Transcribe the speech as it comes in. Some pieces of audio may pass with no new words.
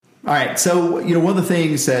All right, so one of the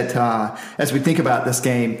things that as we think about this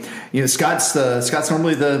game, Scott's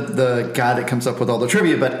normally the guy that comes up with all the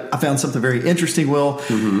trivia, but I found something very interesting, Will.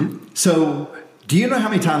 Mm-hmm. So, do you know how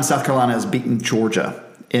many times South Carolina has beaten Georgia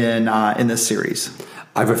in this series?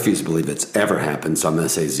 I refuse to believe it's ever happened, so I'm going to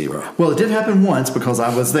say 0. Well, it did happen once because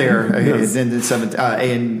I was there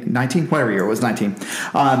in 19, whatever year it was, 19.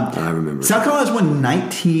 I remember. South Carolina has won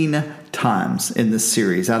 19 times in this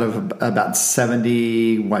series out of about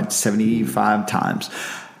 75 times.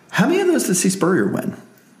 How many of those did Steve Spurrier win?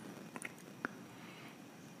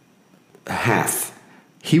 Half.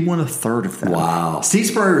 He won a third of them. Wow. Steve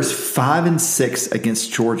Spurrier is 5-6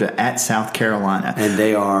 against Georgia at South Carolina. And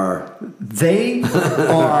they are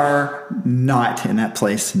not in that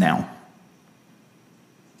place now.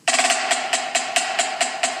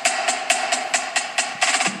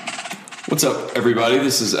 What's up, everybody?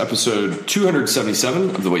 This is episode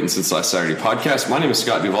 277 of the Waiting Since Last Saturday podcast. My name is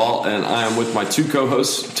Scott Duvall, and I am with my two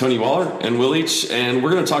co-hosts, Tony Waller and Will Leach, and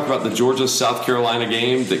we're going to talk about the Georgia-South Carolina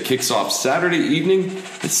game that kicks off Saturday evening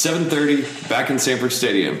at 7:30 back in Sanford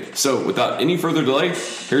Stadium. So, without any further delay,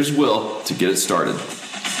 here's Will to get it started.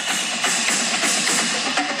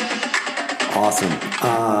 Awesome.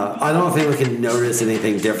 I don't think we can notice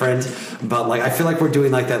anything different, but I feel like we're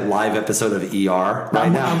doing that live episode of ER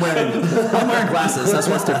right now. I'm wearing glasses. That's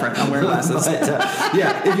what's different. I'm wearing glasses. But,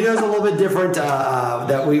 if you notice a little bit different,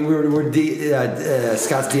 that we're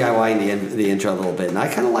Scott's DIYing the intro a little bit, and I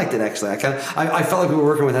kind of liked it actually. I felt like we were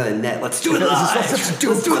working without a net. Let's do it live. Let's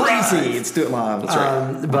do it crazy. Let's do it live. That's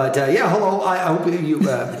right. Hello. I hope you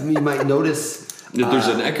might notice. There's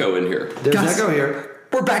an echo in here. There's an echo here.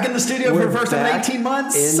 We're back in the studio for the first time in 18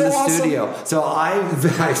 months. In the studio. So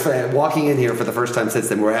I'm walking in here for the first time since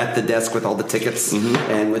then. We're at the desk with all the tickets and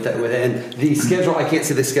and the schedule. I can't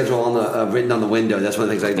see the schedule on the written on the window. That's one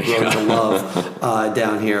of the things I grow to love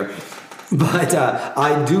down here. But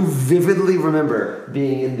I do vividly remember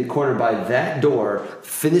being in the corner by that door,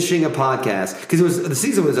 finishing a podcast because the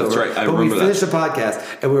season was over. That's right. But we finished a podcast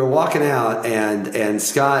and we were walking out, and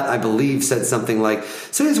Scott, I believe, said something like,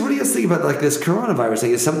 "So, what do you guys think about this coronavirus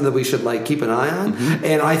thing? Is something that we should keep an eye on?" Mm-hmm.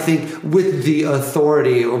 And I think with the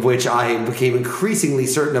authority of which I became increasingly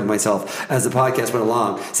certain of myself as the podcast went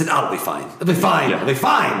along, said, "Oh, it'll be fine. It'll be fine. It'll be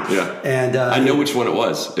fine." Yeah. And I know which one it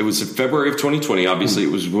was. It was in February of 2020. Obviously, it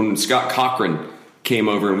was when Scott Cochran came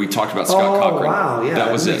over and we talked about Scott Cochran. Wow, yeah,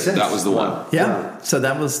 that was it. Sense. That was the one. Yeah. So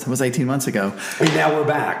that was 18 months ago. And now we're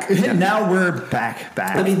back. Yeah. Now we're back.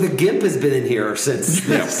 I mean, the Gimp has been in here since.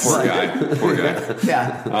 Yeah, poor guy.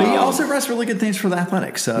 Yeah. But he also writes really good things for the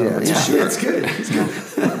Athletics. So sure. It's good.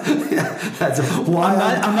 That's why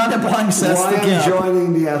I'm not implying Seth's why the Gimp. I'm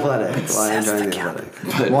joining the Athletic. Why I'm joining the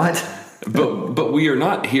Athletic. What? But we are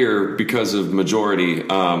not here because of majority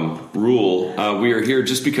rule. We are here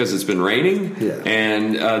just because it's been raining,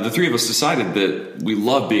 and the three of us decided that we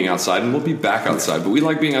love being outside, and we'll be back outside. But we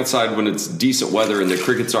like being outside when it's decent weather and the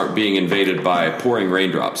crickets aren't being invaded by pouring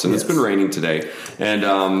raindrops. And it's been raining today,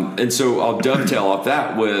 and so I'll dovetail off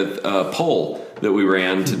that with a poll that we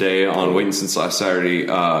ran today on Waiting Since Last Saturday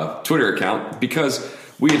Twitter account, because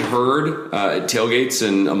we had heard at tailgates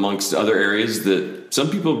and amongst other areas that some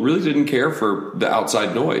people really didn't care for the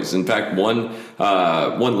outside noise. In fact, one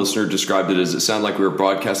listener described it as it sounded like we were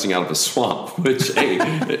broadcasting out of a swamp, which, hey,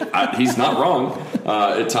 he's not wrong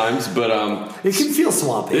at times, but it can feel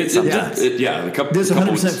swampy. There's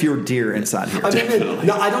 100% fewer deer inside here. I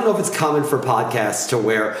don't know if it's common for podcasts to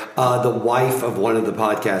where the wife of one of the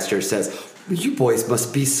podcasters says, "You boys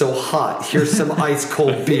must be so hot. Here's some ice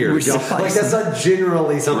cold beers." That's not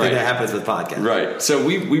generally something that happens with podcasts. Right. So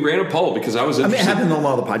we ran a poll because I was interested. It happened on a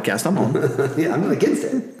lot of the podcasts I'm on. Yeah, I'm not against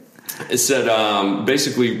it. It said,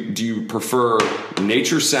 basically, do you prefer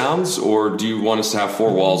nature sounds or do you want us to have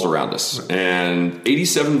four walls around us? And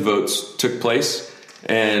 87 votes took place.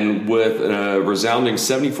 And with a resounding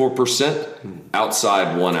 74%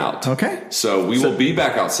 outside, one out. Okay. So we will be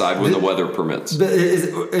back outside when the weather permits. But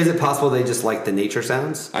is it possible they just like the nature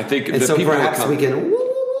sounds? I think and the so people perhaps we can...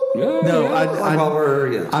 No,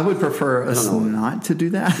 I would prefer us not to do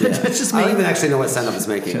that. Yeah. It's just me. I don't even actually know what sound it's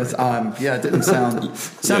making. It didn't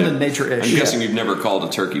sounded nature-ish. I'm guessing you've never called a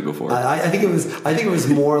turkey before. I think it was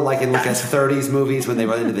more like in a 30s movies when they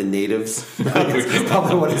run into the natives. That's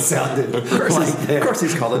probably what it sounded. Of course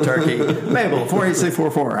he's called a turkey. Mabel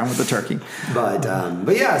 48644. I'm with the turkey. But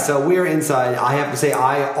yeah, so we're inside. I have to say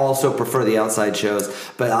I also prefer the outside shows,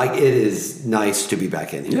 but it is nice to be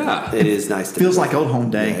back in here. Yeah, it is nice. Feels like old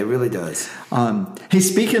home day. it really does. Hey,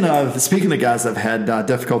 speaking of guys that have had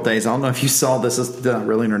difficult days, I don't know if you saw this. It's not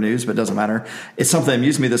really in our news, but it doesn't matter. It's something that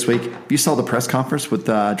amused me this week. You saw the press conference with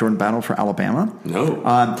Jordan Battle for Alabama? No.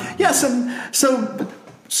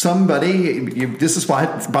 Somebody. This is why.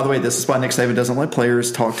 By the way, this is why Nick Saban doesn't let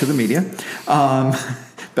players talk to the media.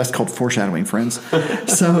 Best called foreshadowing, friends.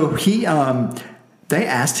 So they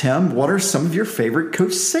asked him, "What are some of your favorite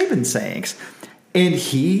Coach Saban sayings?" And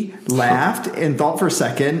he laughed and thought for a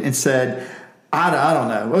second and said, I don't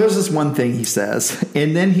know. Well, there's this one thing he says.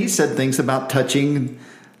 And then he said things about touching.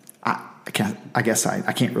 I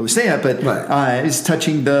can't really say it, but right. It's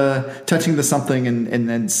touching the something and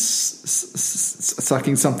then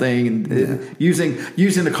sucking something and using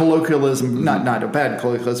the colloquialism, not a bad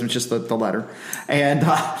colloquialism, it's just the letter. And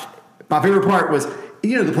my favorite part was,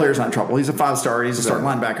 the player's not in trouble. He's a 5-star. He's a starting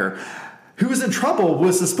linebacker. Who was in trouble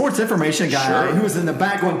was the sports information guy who was in the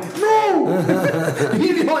back going, no! He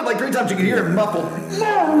only like 3 times you could hear him muffled,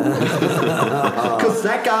 no! Because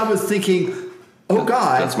that guy was thinking, oh,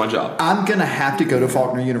 God. That's my job. I'm going to have to go to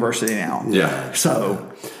Faulkner University now. Yeah.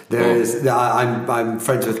 So. I'm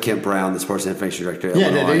friends with Kent Brown, the sports information director.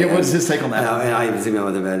 What's his take on that? And I was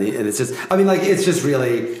emailing with him, and it's just,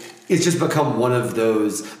 it's just become one of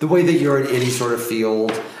those, the way that you're in any sort of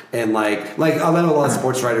field. And like I know a lot of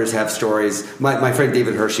sports writers have stories. My friend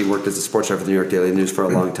David Hershey worked as a sports writer for the New York Daily News for a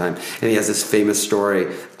long time, and he has this famous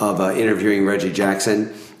story of interviewing Reggie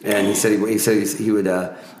Jackson. And he said he would.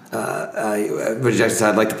 Reggie Jackson said,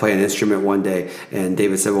 "I'd like to play an instrument one day." And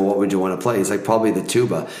David said, "Well, what would you want to play?" He's like, "Probably the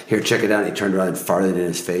tuba." Here, check it out. And he turned around and farted in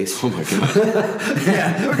his face. Oh my god!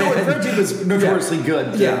 Reggie was notoriously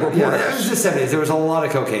good. Yeah, it was the 70s. There was a lot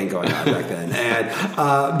of cocaine going on back then. And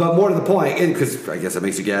but more to the point, because I guess it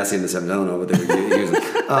makes you gassy in the 70s. I don't know what they were using.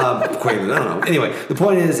 Quaaludes, I don't know. Anyway, the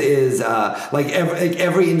point is like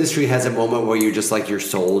every industry has a moment where you're just like your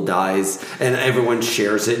soul dies, and everyone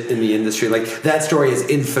shares it in the industry. Like that story is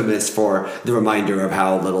infamous for the reminder of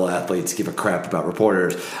how little athletes give a crap about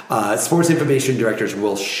reporters. Sports information directors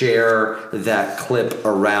will share that clip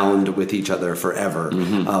around with each other forever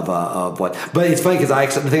of what. But it's funny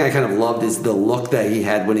because the thing I kind of loved is the look that he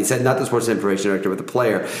had when he said, not the sports information director, but the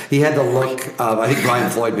player. He had the look of, I think Brian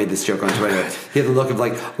Floyd made this joke on Twitter. He had the look of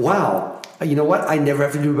like, wow. You know what? I never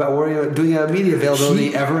have to worry about doing a media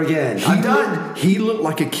availability ever again. I'm done. He looked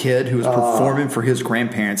like a kid who was performing for his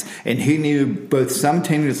grandparents, and he knew both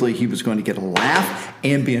simultaneously he was going to get a laugh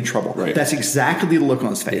and be in trouble. Right. That's exactly the look on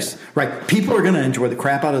his face. Yeah. Right? People are going to enjoy the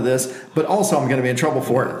crap out of this, but also I'm going to be in trouble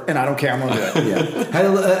for it, and I don't care. I'm going to do it. Yeah.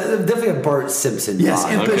 Had definitely a Bart Simpson vibe. Yes,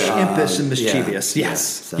 impish and mischievous.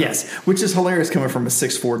 Yes. Which is hilarious coming from a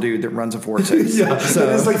 6'4" dude that runs a 4.2. So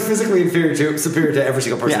it's like physically superior to every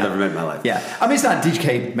single person I've ever met in my life. Yeah, I mean, it's not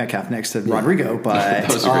DK Metcalf next to Rodrigo, but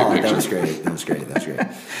that was a great picture. That was great.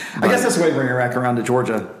 I guess that's the way we bring it back around to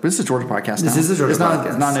Georgia. But this is a Georgia podcast now. This is a Georgia podcast.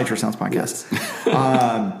 It's not Nature Sounds podcast.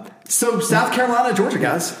 Yes. So South Carolina, Georgia,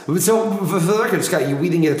 guys. So for the record, Scott, we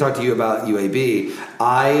didn't get to talk to you about UAB.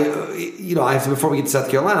 Before we get to South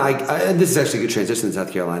Carolina, and this is actually a good transition to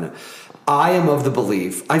South Carolina. I am of the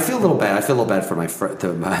belief. I feel a little bad. For my friend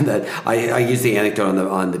that I use the anecdote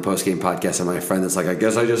on the post game podcast of my friend that's like, I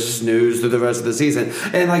guess I just snoozed through the rest of the season,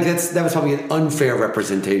 and like that was probably an unfair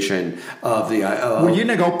representation of the. Well, you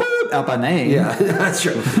didn't go boop out by name. Yeah, that's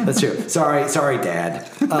true. Sorry, Dad.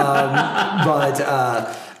 But.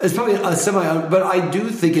 It's probably a but I do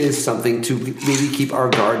think it is something to maybe keep our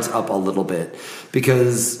guards up a little bit,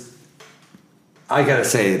 because I gotta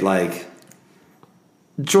say, like,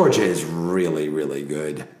 Georgia is really, really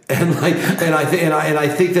good, and I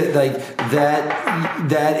think that like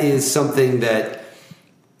that is something that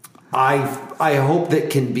I hope that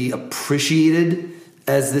can be appreciated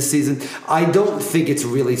as this season. I don't think it's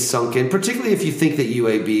really sunk in, particularly if you think that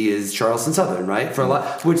UAB is Charleston Southern, right? For a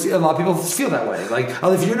lot, which a lot of people feel that way. Like,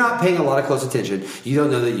 if you're not paying a lot of close attention, you don't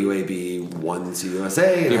know that UAB won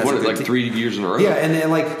CUSA. They've won it like 3 years in a row. Yeah, and then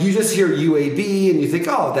like you just hear UAB and you think,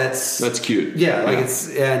 oh, that's cute. Yeah, like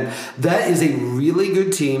and that is a really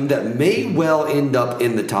good team that may well end up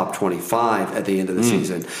in the top 25 at the end of the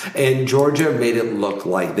season. And Georgia made it look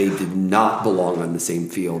like they did not belong on the same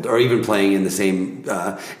field or even playing in the same.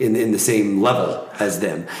 In the same level as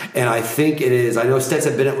them. And I think it is, I know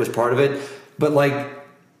Stetson Bennett was part of it, but like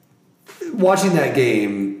watching that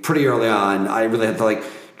game pretty early on, I really had to like,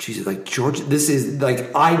 Jesus, like Georgia, this is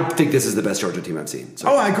like, I think this is the best Georgia team I've seen. So,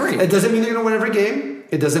 I agree. It doesn't mean they're going to win every game.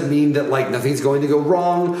 It doesn't mean that like nothing's going to go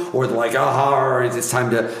wrong or like or it's time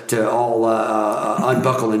to all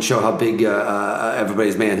unbuckle and show how big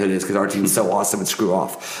everybody's manhood is because our team's so awesome and screw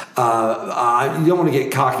off. You don't want to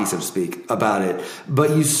get cocky, so to speak, about it, but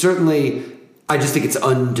you certainly. I just think it's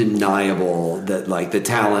undeniable that like the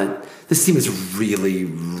talent. This team is really,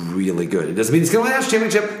 really good. It doesn't mean it's going to win a national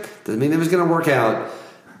championship. Doesn't mean it was going to work out.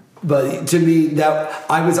 But to me, that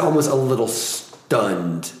I was almost a little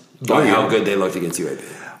stunned by how good they looked against UAB.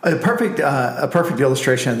 A perfect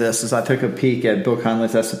illustration of this is I took a peek at Bill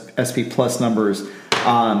Connelly's SP Plus numbers.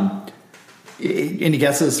 Any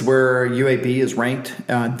guesses where UAB is ranked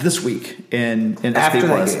this week in SP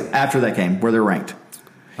Plus? After that game, where they're ranked?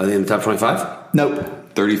 Are they in the top 25?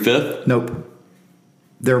 Nope. 35th? Nope.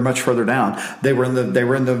 They were much further down. They were in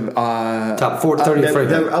the top 30. They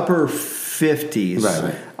were upper 50s.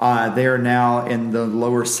 Right. They are now in the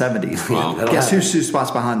lower 70s. Wow. Guess who's 2 spots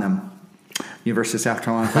behind them? University of South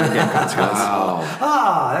Carolina.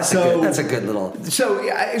 Wow. That's a good little. That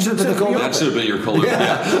should have been your color.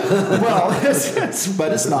 Yeah. Well,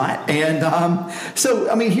 but it's not. And so,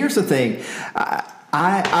 I mean, here's the thing.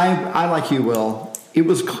 I like you, Will. It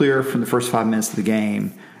was clear from the first 5 minutes of the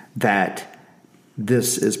game that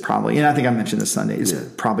this is probably, and I think I mentioned this Sunday,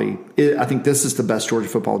 I think this is the best Georgia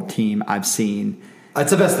football team I've seen.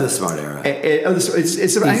 It's the best of the Smart era. I think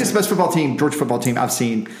it's the best Georgia football team I've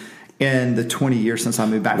seen in the 20 years since I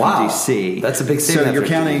moved back from DC. That's a big statement. So you're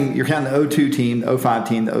counting the 02 team, the 05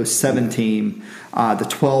 team, the 07 team, the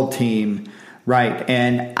 12 team, right?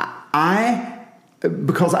 And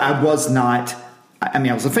because I was not, I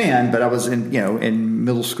mean, I was a fan, but I was in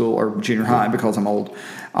middle school or junior high because I'm old.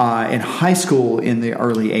 In high school in the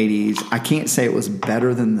early 80s, I can't say it was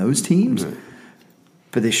better than those teams. Right.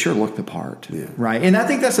 But they sure looked the part, right? And I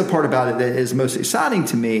think that's the part about it that is most exciting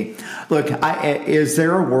to me. Look, is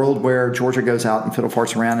there a world where Georgia goes out and fiddle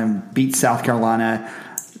farts around and beats South Carolina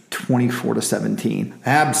 24-17?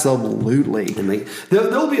 Absolutely. And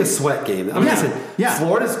there'll be a sweat game. I mean, listen,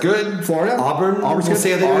 Florida's good. Auburn's good.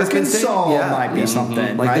 Say Arkansas might be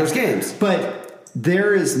something. Like right? There's games, but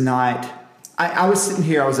there is not. I was sitting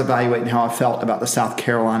here. I was evaluating how I felt about the South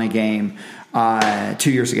Carolina game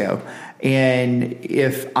 2 years ago. And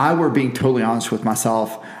if I were being totally honest with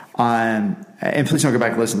myself, and please don't go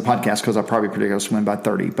back and listen to the podcast because I probably predict us to win by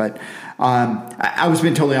 30. But I was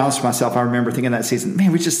being totally honest with myself. I remember thinking that season,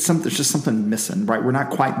 man, there's just something missing, right? We're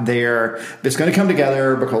not quite there. It's going to come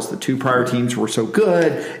together because the 2 prior teams were so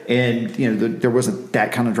good, and there wasn't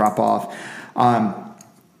that kind of drop off.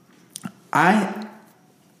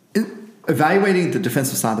 Evaluating the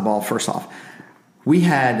defensive side of the ball. First off, we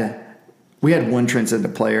had one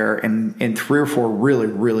transcendent player and 3 or 4 really,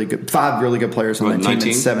 really good, 5 really good players on that team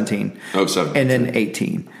in 17. Oh, 17. And then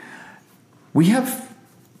 18. We have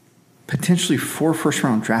potentially 4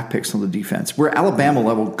 first-round draft picks on the defense. We're Alabama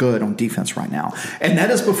level good on defense right now. And that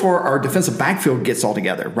is before our defensive backfield gets all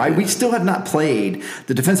together, right? We still have not played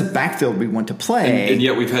the defensive backfield we want to play. And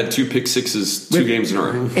yet we've had 2 pick sixes 2 games in a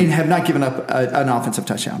row. And have not given up an offensive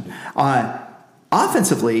touchdown.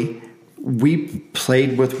 Offensively, we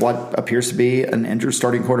played with what appears to be an injured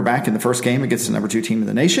starting quarterback in the first game against the number 2 team in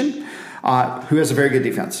the nation, who has a very good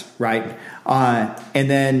defense, right? And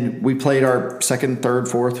then we played our second, third,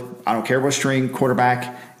 fourth, I don't care what string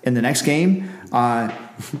quarterback in the next game.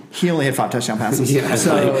 He only had 5 touchdown passes. In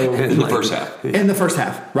the first half. In the first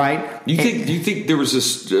half, right? Do you think there was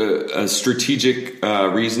a strategic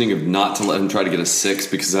reasoning of not to let him try to get a 6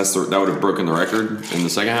 because that would have broken the record in the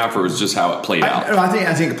second half, or was it just how it played out?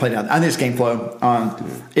 I think it played out. I think it's game flow.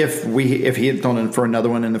 If he had thrown in for another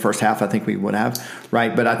one in the first half, I think we would have,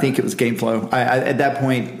 right? But I think it was game flow. At that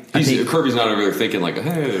point, Kirby's not over there thinking like,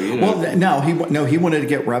 hey, Well, he wanted to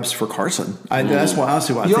get reps for Carson. That's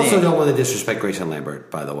honestly what I think. You also don't want to disrespect Grayson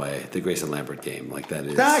Lambert, by the way. The Grayson Lambert game, like that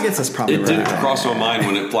is. I guess that's probably right. It didn't cross my mind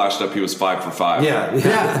when it flashed up. He was 5 for 5. Yeah.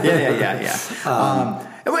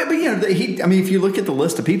 But if you look at the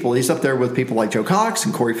list of people, he's up there with people like Joe Cox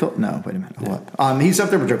and Corey Phillips. No, wait a minute. What? He's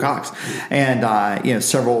up there with Joe Cox and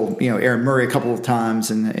several. Aaron Murray a couple of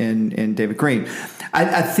times and David Green.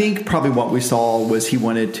 I think probably what we saw was he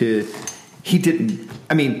wanted to. He didn't.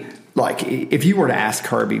 I mean, like if you were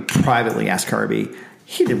to privately ask Kirby,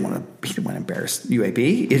 he didn't want to embarrass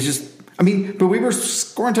UAB. It's just. But we were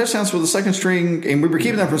scoring touchdowns with the second string, and we were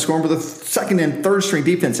keeping them from scoring with the second and third string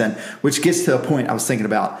defense in, which gets to a point I was thinking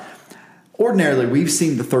about. Ordinarily, we've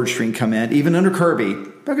seen the third string come in, even under Kirby.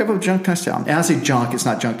 They'll give up a junk touchdown. And I say junk, it's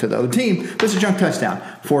not junk to the other team, but it's a junk touchdown.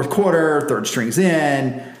 Fourth quarter, third string's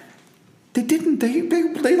in. They didn't.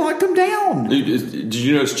 They locked them down. Did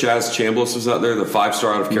you notice Chaz Chambliss was out there, the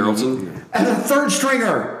 5-star out of Carrollton? And a third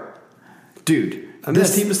stringer. Dude.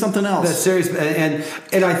 This team is something else. That's serious, and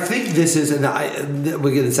I think this is,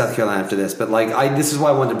 we'll get in South Carolina after this, but this is why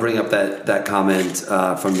I wanted to bring up that comment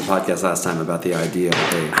from the podcast last time about the idea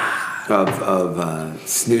of of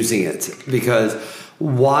snoozing it, because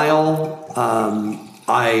while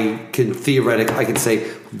I can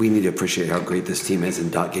say we need to appreciate how great this team is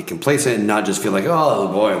and not get complacent and not just feel like,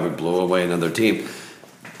 oh boy, we blew away another team.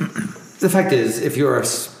 The fact is, if you're a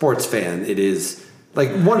sports fan, it is like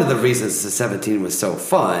one of the reasons the 17 was so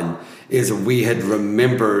fun is we had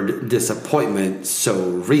remembered disappointment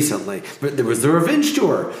so recently. But there was the revenge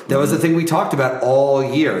tour. That was the thing we talked about all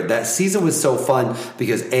year. That season was so fun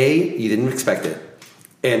because A, you didn't expect it,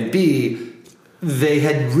 and B, they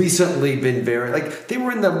had recently been they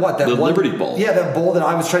were in the Liberty Bowl. Yeah, that bowl that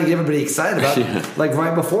I was trying to get everybody excited about, like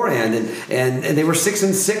right beforehand, and they were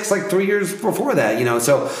 6-6 like 3 years before that,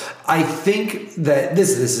 So I think that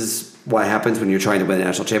this is what happens when you're trying to win a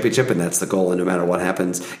national championship, and that's the goal. And no matter what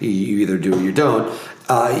happens, you either do or you don't.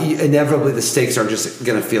 Inevitably, the stakes are just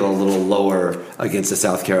going to feel a little lower against the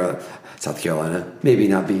South Carolina, maybe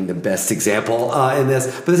not being the best example in this,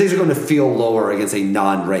 but the stakes are going to feel lower against a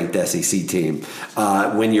non-ranked SEC team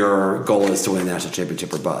when your goal is to win a national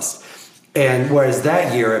championship or bust. And whereas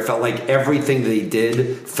that year, it felt like everything they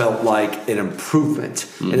did felt like an improvement,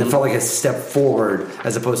 and it felt like a step forward,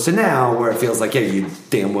 as opposed to now, where it feels like, yeah, you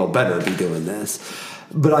damn well better be doing this.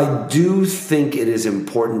 But I do think it is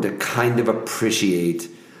important to kind of appreciate.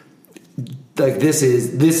 Like this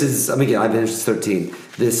is. I mean, again, I've been since 13.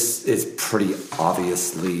 This is pretty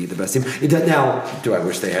obviously the best team. Now, do I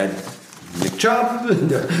wish they had Nick Chubb?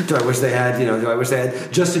 Do I wish they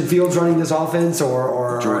had Justin Fields running this offense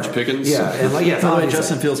or George Pickens? Yeah, and by the way,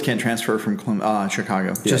 Justin Fields can't transfer from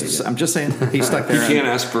Chicago. I'm just saying he's stuck there. He can't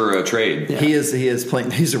ask for a trade. Yeah. He is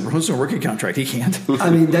playing. He's a rookie contract. He can't. I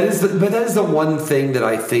mean, that is the one thing that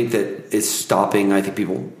I think that is stopping. I think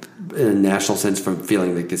people in a national sense from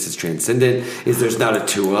feeling like this is transcendent. Is there's not a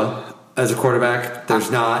Tua as a quarterback. There's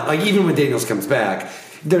not, like, even when Daniels comes back,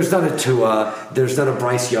 there's not a Tua, there's not a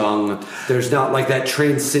Bryce Young, there's not like that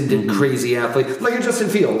transcendent crazy athlete like a Justin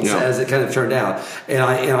Fields, as it kind of turned out. And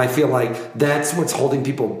I feel like that's what's holding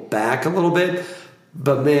people back a little bit.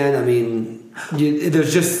 But man, I mean,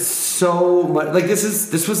 there's just so much. Like this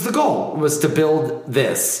was the goal, was to build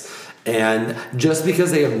this. And just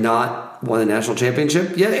because they have not won a national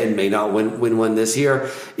championship yet and may not win one this year,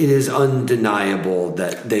 it is undeniable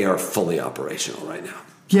that they are fully operational right now.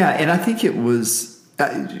 Yeah, and I think it was.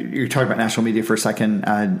 You're talking about national media for a second.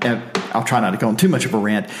 I'll try not to go on too much of a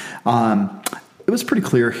rant. It was pretty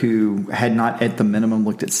clear who had not at the minimum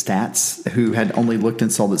looked at stats, who had only looked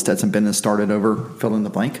and saw that Stetson Bennett started over fill in the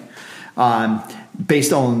blank.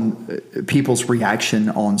 Based on people's reaction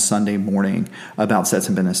on Sunday morning about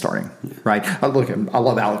Stetson Bennett starting, right? Look, I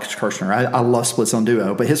love Alex Kirshner. I love split zone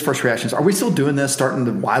duo, but his first reaction is, are we still doing this, starting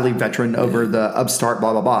the wily veteran over the upstart,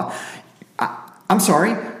 blah, blah, blah. I'm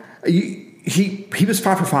sorry. He was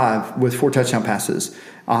 5 for 5 with 4 touchdown passes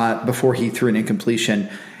before he threw an incompletion.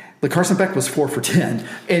 Carson Beck was 4 for 10.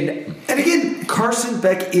 And again, Carson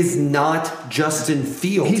Beck is not Justin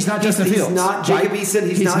Fields. He's not Justin Fields. He's not Jacob Eason.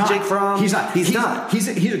 He's not Jake Fromm. He's not. He's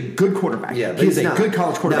a good quarterback. Yeah, he's a good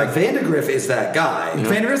college quarterback. Now, Vandegrift is that guy.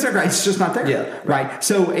 Vandegrift's that guy. He's just not there. Yeah, right.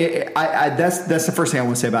 So that's the first thing I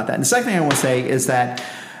want to say about that. And the second thing I want to say is that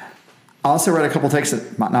I also read a couple of texts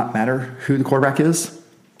that might not matter who the quarterback is,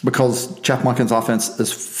 because Jeff Monken's offense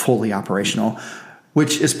is fully operational,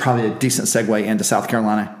 which is probably a decent segue into South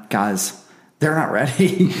Carolina. Guys, they're not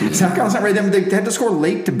ready. South Carolina's not ready. They had to score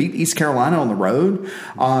late to beat East Carolina on the road.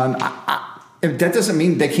 That doesn't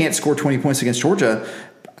mean they can't score 20 points against Georgia.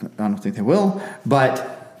 I don't think they will.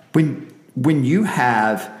 But when you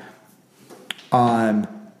have,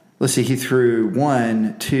 let's see, he threw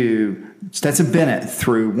 1, 2. Stetson Bennett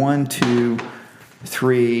threw 1, 2,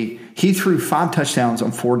 3. He threw 5 touchdowns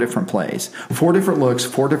on 4 different plays, 4 different looks,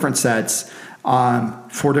 4 different sets,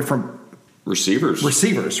 4 different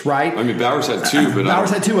receivers, right? I mean, Bowers had 2, but Bowers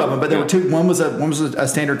had 2 of them, but there were 2. One was a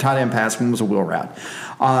standard tight end pass, one was a wheel route.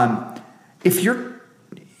 If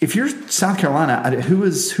you're South Carolina,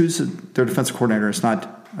 who's their defensive coordinator? It's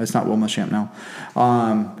not Will Muschamp now.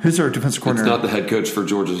 Who's their defensive coordinator? It's not the head coach for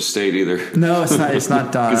Georgia State either. No, it's not. It's not.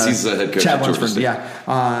 Because he's the head coach Chad at Georgia Lunsford. State.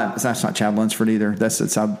 Yeah, it's not Chad Lunsford either.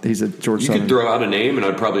 He's a Georgia. You could throw out a name, and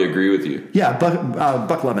I'd probably agree with you. Yeah,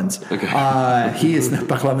 Buck Levens. Okay. He is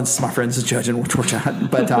Buck Levens. My friend is a judge in Georgia,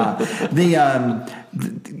 but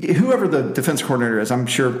whoever the defense coordinator is, I'm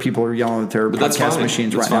sure people are yelling at their podcast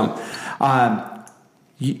machines right now.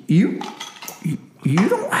 You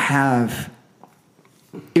don't have.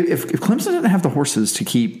 If Clemson didn't have the horses to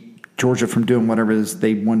keep Georgia from doing whatever it is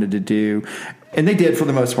they wanted to do, and they did for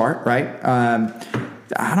the most part, right?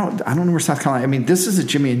 I don't know where South Carolina. I mean, this is a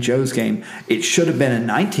Jimmy and Joe's game. It should have been a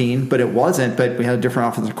 19, but it wasn't. But we had a different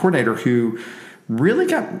offensive coordinator who really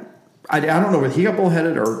got. I don't know whether he got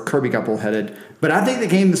bullheaded or Kirby got bullheaded, but I think the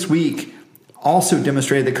game this week also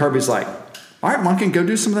demonstrated that Kirby's like, all right, Monken, go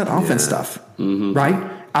do some of that offense stuff,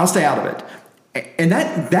 right? I'll stay out of it. And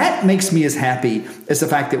that makes me as happy as the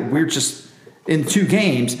fact that we're just, in 2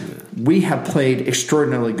 games, we have played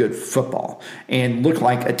extraordinarily good football and look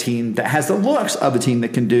like a team that has the looks of a team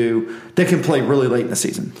that can play really late in the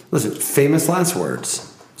season. Listen, famous last words.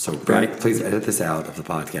 So, Brad, please edit this out of the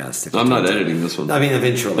podcast. I'm not editing this one. I mean,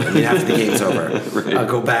 eventually. I mean, after the game's over. Right.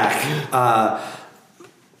 Go back.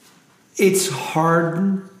 It's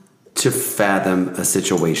hard to fathom a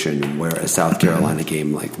situation where a South Carolina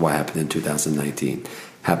game like what happened in 2019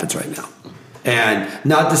 happens right now. And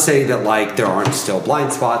not to say that, like, there aren't still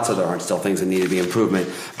blind spots or there aren't still things that need to be improvement,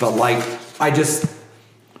 but, like,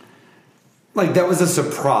 that was a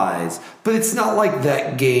surprise. But it's not like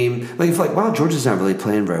that game. Like, it's like, wow, Georgia's not really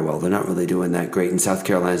playing very well. They're not really doing that great. And South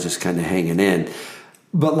Carolina's just kind of hanging in.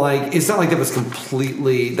 But, like, it's not like that was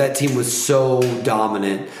completely – that team was so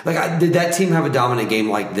dominant. Like, did that team have a dominant game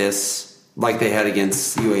like this, like they had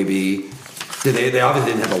against UAB? They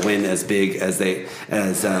obviously didn't have a win as big as winning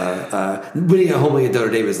at home against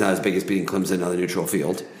Notre Dame is not as big as beating Clemson on the neutral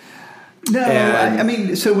field. No, I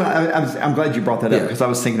mean, so I'm glad you brought that up because I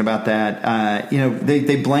was thinking about that.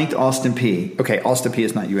 They blanked Austin Peay. Okay, Austin Peay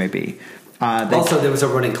is not UAB. Also, there was a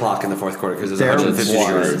running clock in the fourth quarter because there was 150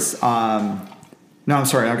 yards. No, I'm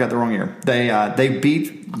sorry, I got the wrong year. They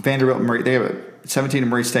beat Vanderbilt and Murray. They have 17 to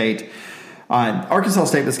Murray State. Arkansas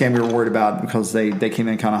State, this game we were worried about because they came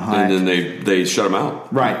in kind of high. And then they shut them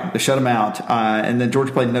out. Right, they shut them out. And then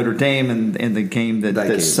Georgia played Notre Dame in the game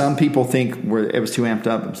that some people think it was too amped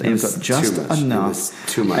up. It was amped up just enough. It was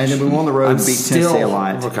too much. And then we won the road and beat Tennessee a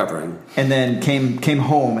lot. Recovering. And then came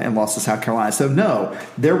home and lost to South Carolina. So, no,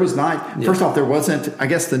 there was not – first off, there wasn't – I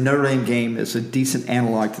guess the Notre Dame game is a decent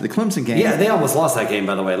analog to the Clemson game. Yeah, they almost lost that game,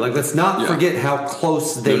 by the way. Like, let's not forget how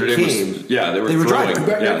close they came. They were driving.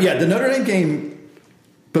 Yeah, the Notre Dame game,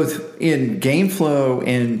 both in game flow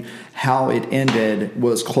and how it ended,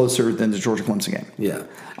 was closer than the Georgia-Clemson game. Yeah.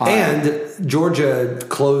 And Georgia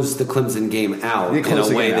closed the Clemson game out in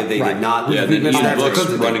a way that they did not. Yeah, then Ian Book's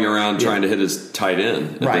running around trying to hit his tight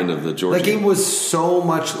end at the end of the Georgia game. That game was so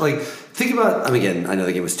much like – think about – I mean, again, I know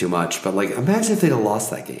the game was too much, but, like, imagine if they'd have lost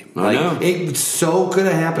that game. I know. It so could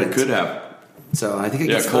have happened. It could have. So I think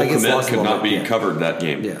Cole Kmet could not be covered that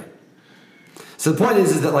game. Yeah. So the point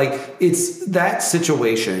is that, like, it's that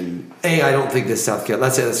situation. I don't think this South Carolina.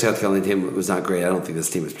 Let's say the South Carolina team was not great. I don't think this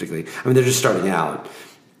team was particularly. I mean, they're just starting out.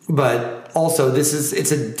 But also,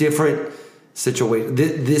 it's a different situation.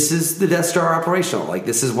 This is the Death Star operational. Like,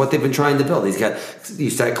 this is what they've been trying to build. You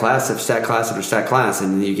stat class after stat class after stat class,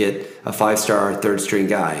 and then you get a 5-star third string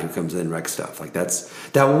guy who comes in and wrecks stuff. Like that.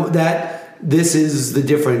 This is the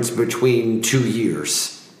difference between 2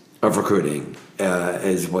 years of recruiting.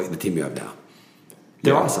 Is what the team you have now.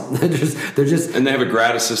 They're awesome. They're just, and they have a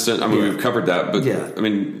grad assistant. I mean, we've covered that, but I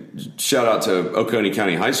mean, shout out to Oconee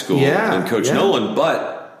County High School and Coach Nolan.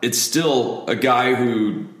 But it's still a guy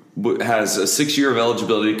who has a 6 year of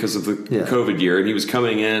eligibility because of the COVID year, and he was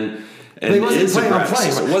coming in and is a grad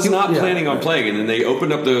assistant. Was not planning on playing, and then they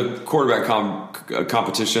opened up the quarterback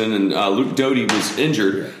competition, and Luke Doty was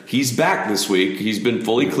injured. He's back this week. He's been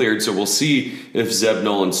fully cleared, so we'll see if Zeb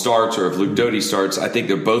Nolan starts or if Luke Doty starts. I think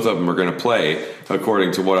that both of them are going to play,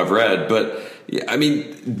 according to what I've read. But I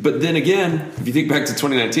mean, but then again, if you think back to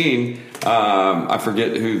 2019, I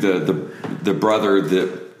forget who the brother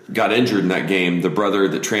that got injured in that game, the brother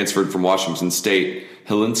that transferred from Washington State,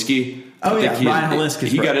 Helinski. Ryan Helinski.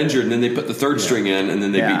 He got injured, and then they put the third string in, and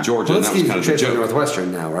then they beat Georgia, and that was kind of a joke.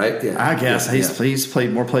 Northwestern now, right? Yeah. I guess he's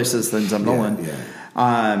played more places than Zeb Nolan.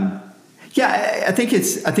 I think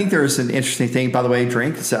there's an interesting thing. By the way,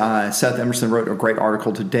 Seth Emerson wrote a great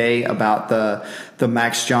article today about the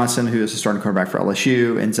Max Johnson, who is a starting quarterback for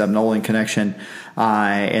LSU, and Zeb Nolan connection,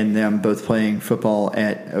 and them both playing football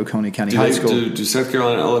at Oconee County High School. Do South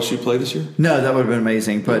Carolina and LSU play this year? No, that would have been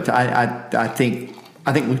amazing. But I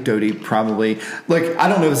think Luke Doty probably. Look, I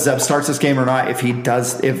don't know if Zeb starts this game or not. If he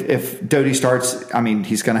does, if Doty starts, I mean,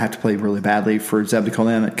 he's going to have to play really badly for Zeb to come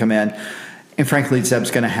in. And frankly, Zeb's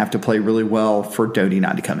going to have to play really well for Doty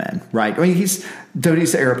not to come in, right? I mean,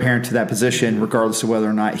 Doty's the heir apparent to that position, regardless of whether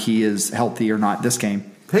or not he is healthy or not this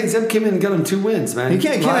game. Hey, Zeb came in and got him 2 wins, man. He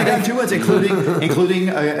got him 2 wins, including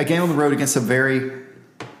a game on the road against a very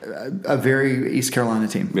East Carolina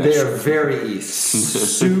team. They are very east.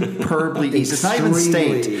 Superbly east. It's not even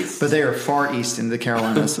state, east. But they are far east in the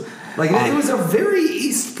Carolinas. It was a very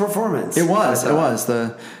east performance. It was.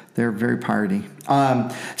 They're very piratey.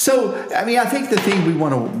 So, I mean, I think the thing we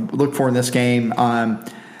want to look for in this game,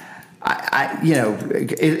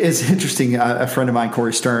 It's interesting. A friend of mine,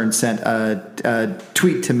 Corey Stern, sent a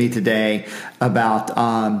tweet to me today about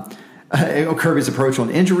Kirby's approach on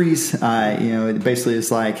injuries. It basically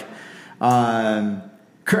is like,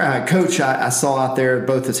 Coach, I saw out there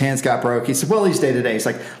both his hands got broke. He said, well, he's day to day. It's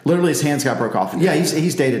like literally his hands got broke off. Yeah,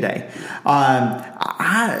 he's day to day.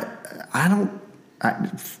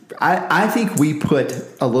 I think we put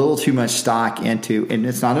a little too much stock into, and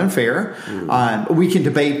it's not unfair. We can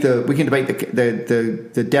debate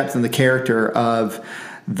the depth and the character of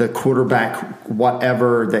the quarterback,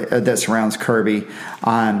 whatever that surrounds Kirby.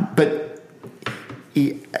 But I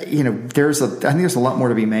think there's a lot more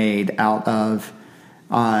to be made out of.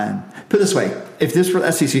 Put it this way: if this were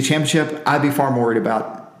the SEC championship, I'd be far more worried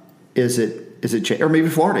about is it or maybe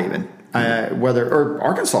Florida even. Or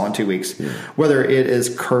Arkansas in 2 weeks, whether it is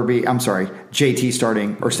JT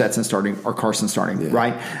starting or Stetson starting or Carson starting,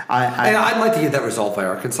 right? I'd like to get that resolved by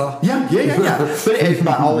Arkansas. Yeah. But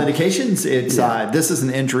by all indications, it's this is an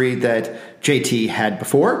injury that JT had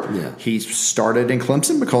before. Yeah. He started in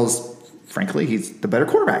Clemson because, frankly, he's the better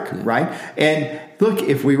quarterback, right? And look,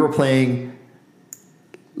 if we were playing,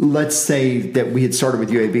 let's say that we had started with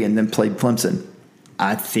UAB and then played Clemson,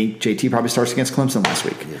 I think JT probably starts against Clemson last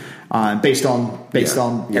week, based on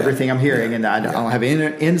everything I'm hearing, and I don't have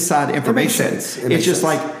any inside information. It makes sense. It's just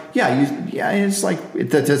like it's like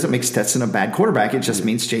that doesn't make Stetson a bad quarterback. It just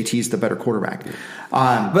means JT's the better quarterback.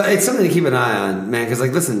 But it's something to keep an eye on, man. Because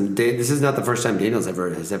listen, this is not the first time Daniels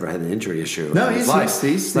has ever had an injury issue. No, he's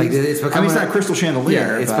it's becoming. He's not a crystal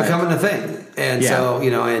chandelier. It's becoming a thing, and so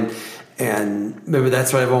And maybe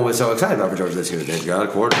that's what everyone was so excited about for Georgia this year. They've got a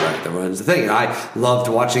quarterback that runs the thing. And I loved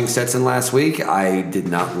watching Stetson last week. I did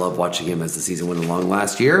not love watching him as the season went along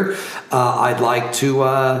last year. I'd like to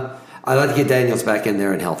get Daniels back in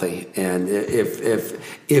there and healthy. And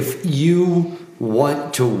if you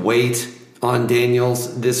want to wait on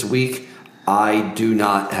Daniels this week, I do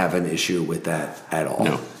not have an issue with that at all.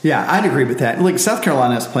 No. Yeah, I'd agree with that. Like, South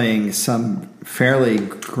Carolina is playing some fairly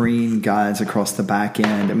green guys across the back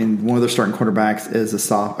end. I mean, one of their starting quarterbacks is a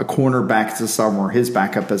cornerback is a sophomore. His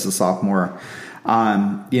backup is a sophomore.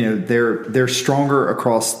 They're stronger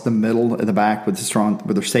across the middle of the back with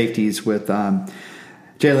their safeties with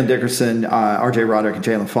Jalen Dickerson, R.J. Roderick, and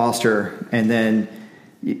Jalen Foster, and then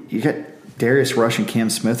you got Darius Rush and Cam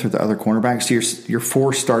Smith are the other cornerbacks. So your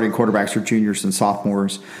four starting quarterbacks are juniors and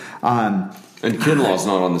sophomores. And Kinlaw's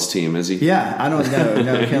not on this team, is he? Yeah, I don't know.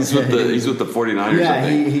 No, he's with the 49ers. Yeah, I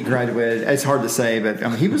think. he graduated. It's hard to say, but I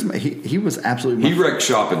mean, he was absolutely. He wrecked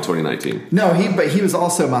shop in 2019. No, but he was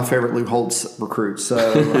also my favorite Lou Holtz recruit. So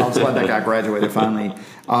I was glad that guy graduated finally.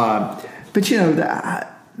 But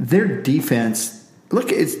their defense. Look,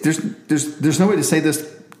 there's no way to say this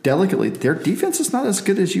delicately. Their defense is not as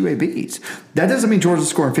good as UAB's. That doesn't mean Georgia's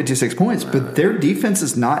scoring 56 points, but their defense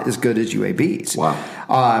is not as good as UAB's. Wow.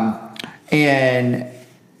 And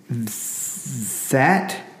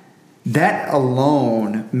that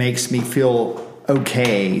alone makes me feel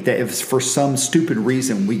okay that if for some stupid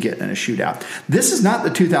reason we get in a shootout. This is not the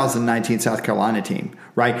 2019 South Carolina team,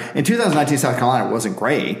 right? In 2019, South Carolina wasn't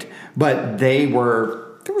great, but they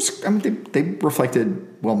reflected,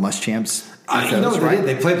 Muschamp's defense, right?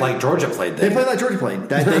 They played like Georgia played. They played like Georgia played.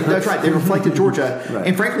 That's right. They reflected Georgia, right.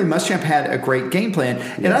 And frankly, Muschamp had a great game plan.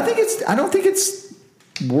 And I don't think it's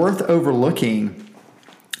worth overlooking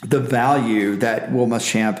the value that Will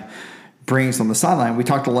Muschamp brings on the sideline. We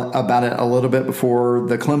talked about it a little bit before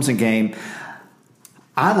the Clemson game.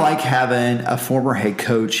 I like having a former head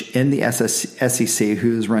coach in the SEC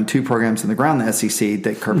who's run two programs in the ground in the SEC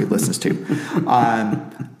that Kirby listens to.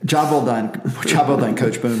 Job well done,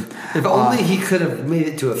 Coach Boone. If only he could have made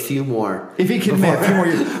it to a few more. If he could have made a few more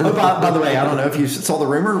years. Oh, by the way, I don't know if you saw the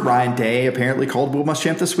rumor. Ryan Day apparently called Will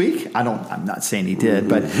Muschamp this week. I'm not saying he did,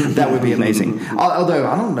 but that would be amazing. Although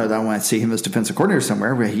I don't know that I want to see him as defensive coordinator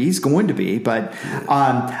somewhere where he's going to be. But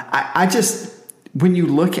I just. When you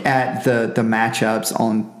look at the matchups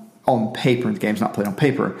on paper, the game's not played on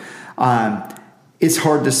paper, it's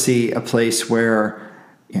hard to see a place where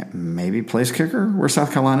maybe place kicker where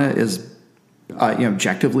South Carolina is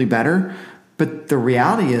objectively better. But the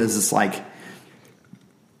reality is it's like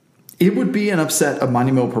it would be an upset of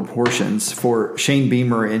monumental proportions for Shane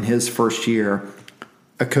Beamer in his first year,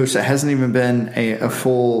 a coach that hasn't even been a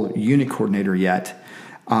full unit coordinator yet,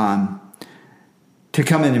 to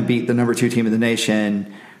come in and beat the number 2 team in the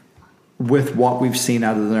nation with what we've seen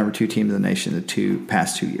out of the number 2 team in the nation the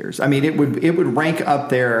past 2 years. I mean, it would rank up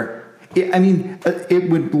there. It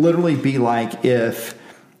would literally be like if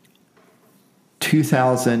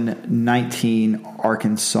 2019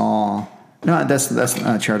 Arkansas No, that's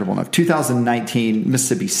not charitable enough. 2019,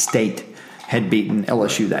 Mississippi State had beaten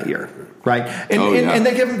LSU that year, right? And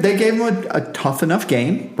they gave them a tough enough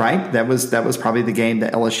game, right? That was probably the game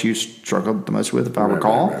that LSU struggled the most with, if I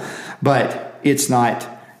recall. Right. But it's not.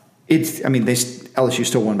 LSU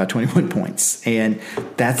still won by 21 points, and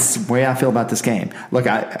that's the way I feel about this game. Look,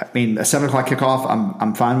 I mean, a 7:00 kickoff,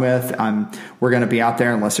 I'm fine with. We're going to be out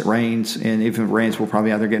there unless it rains, and even if it rains, we'll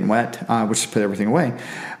probably be out there getting wet, which just put everything away.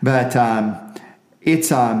 But it's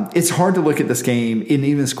hard to look at this game and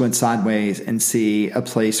even squint sideways and see a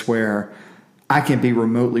place where I can be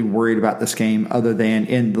remotely worried about this game other than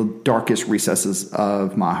in the darkest recesses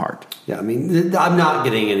of my heart. Yeah, I mean, I'm not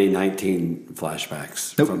getting any 19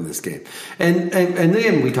 flashbacks from this game. And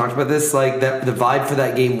then we talked about this, like that the vibe for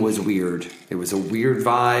that game was weird. It was a weird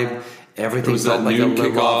vibe. Everything was felt that like noon a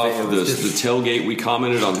kickoff, the tailgate. We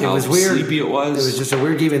commented on how sleepy it was. It was just a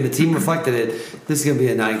weird game, and the team reflected it. This is going to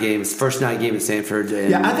be a night game. It's the first night game at Stanford.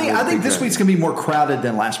 And I think this week's going to be more crowded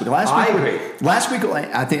than last week. I agree. Last week,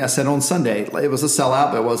 I think I said on Sunday, it was a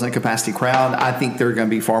sellout, but it wasn't a capacity crowd. I think there are going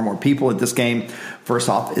to be far more people at this game. First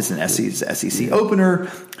off, it's an SEC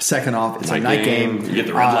opener. Second off, it's a night game. You get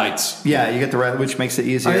the red lights. Yeah, you get the red, which makes it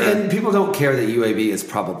easier. And people don't care that UAB is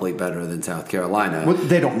probably better than South Carolina. Well,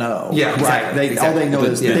 they don't know. Yeah, exactly. Right. All they know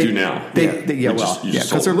is they do now.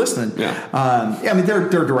 Because they're listening. Yeah. I mean, they're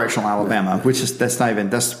directional Alabama, which is that's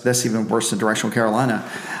even worse than directional Carolina.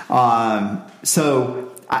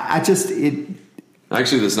 So I just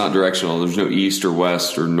Actually, that's not directional. There's no east or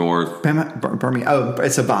west or north. Birmingham. Oh,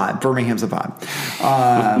 it's a vibe. Birmingham's a vibe.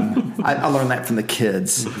 I learned that from the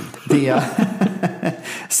kids.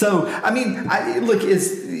 So, I mean, look,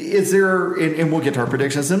 is there, and we'll get to our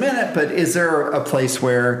predictions in a minute, but is there a place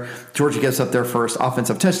where Georgia gives up their first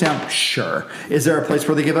offensive touchdown? Sure. Is there a place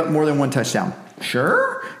where they give up more than one touchdown?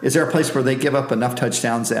 Sure. Is there a place where they give up enough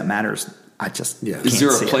touchdowns that matters? Is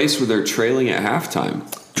there a place where they're trailing at halftime?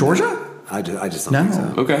 Georgia? I just don't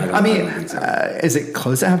think so. Okay. I mean, is it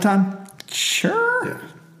close at halftime? Sure. Yeah.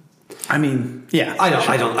 I mean, yeah. I don't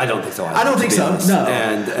think so. I don't think so. Honest. No.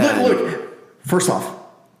 And look. First off,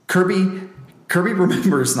 Kirby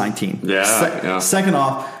remembers 19. Yeah. Second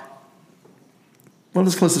off, one of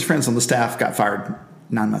his closest friends on the staff got fired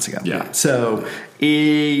 9 months ago. Yeah. So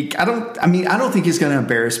I don't think he's going to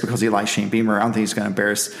embarrass because he likes Shane Beamer. I don't think he's going to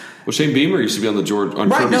embarrass. Well, Shane Beamer used to be on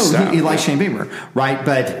Kirby's staff. He likes Shane Beamer, right?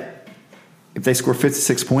 But if they score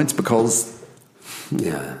 56 points because.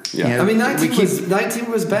 Yeah. I mean,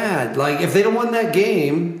 19 was bad. Like, if they'd have won that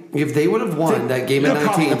game, if they would have won that game at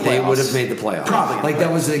 19, they would have made the playoffs. Probably. Like, that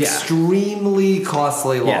was an extremely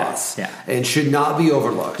costly loss and should not be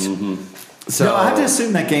overlooked. Mm-hmm. So I have to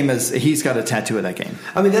assume that game he's got a tattoo of that game.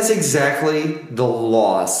 I mean, that's exactly the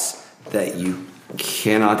loss that you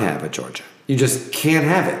cannot have at Georgia. You just can't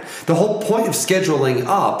have it. The whole point of scheduling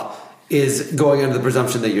up is going under the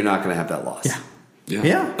presumption that you're not going to have that loss.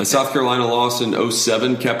 Yeah. A South Carolina loss in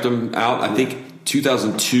 2007 kept them out. I think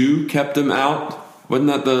 2002 kept them out. Wasn't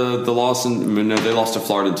that the loss? No, they lost to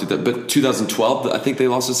Florida in 2000. But 2012, I think they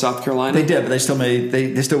lost to South Carolina. They did, but they still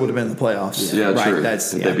would have been in the playoffs. Yeah, right. True.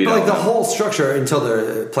 That's but like the whole structure until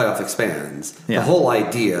the playoff expands. Yeah. The whole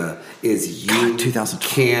idea is you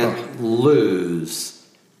can't lose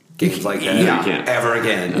games like that ever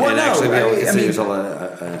again, and actually be able to consider yourself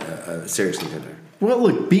a serious contender. Well,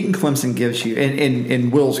 look, beating Clemson gives you,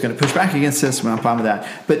 and Will's going to push back against this, and I'm fine with that.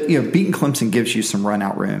 But beating Clemson gives you some run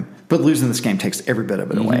out room, but losing this game takes every bit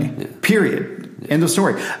of it away. Yeah. Period. Yeah. End of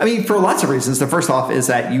story. I mean, for lots of reasons. The first off is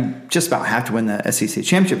that you just about have to win the SEC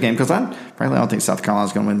championship game because I don't think South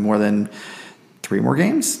Carolina's going to win more than 3 more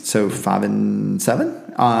games, so 5 and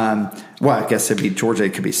 7. Well, I guess it'd be Georgia.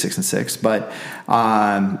 It could be 6 and 6, but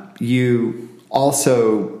you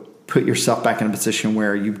also put yourself back in a position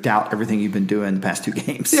where you doubt everything you've been doing the past 2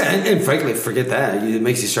 games. Yeah, and frankly, forget that. It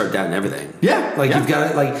makes you start doubting everything. Yeah. You've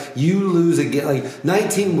got you lose again. Like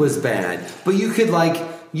 19 was bad, but you could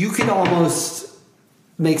almost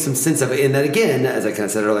make some sense of it. And that again, as I kind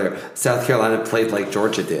of said earlier, South Carolina played like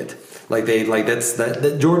Georgia did.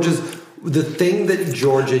 Georgia's the thing that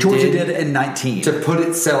Georgia did in 19 to put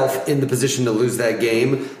itself in the position to lose that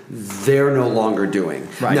game, they're no longer doing.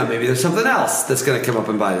 Right. Now, maybe there's something else that's going to come up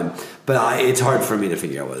and bite them, but it's hard for me to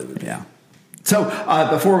figure out what it would be. Yeah. So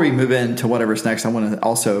before we move into whatever's next, I want to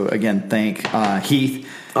also, again, thank Heath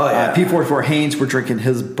Oh, yeah. P44 Haynes, we're drinking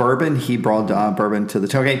his bourbon. He brought bourbon to the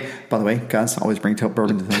tailgate. By the way, guys, always bring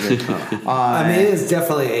bourbon to the tailgate. I mean, it is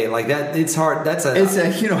definitely like that. It's hard.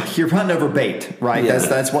 You're hunting over bait, right? Yeah.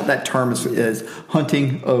 That's what that term is,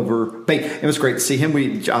 hunting over bait. It was great to see him.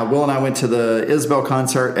 Will and I went to the Isbell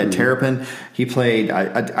concert at Terrapin. He played.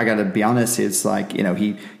 I got to be honest. It's like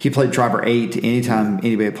he played Driver 8. Anytime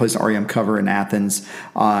anybody plays an REM cover in Athens,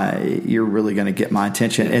 you're really going to get my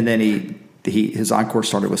attention. And then his encore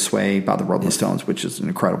started with "Sway" by the Rolling Stones, which is an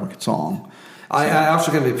incredible song. I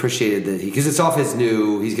also kind of appreciated that because it's off his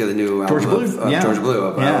new. He's got a new Georgia album Blue, of Georgia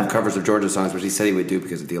Blue Yeah. covers of Georgia songs, which he said he would do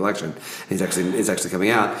because of the election. It's actually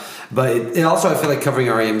coming out. But it also, I feel like covering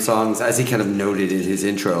REM songs, as he kind of noted in his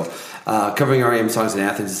intro, covering REM songs in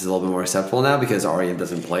Athens is a little bit more acceptable now because REM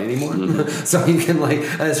doesn't play anymore. So you can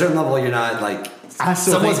at a certain level, you're not like.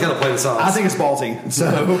 Someone's got to play the songs. I think it's ballsy. So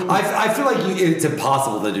I feel like it's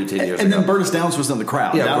impossible to do 10 years and ago. then Burtis Downs was in the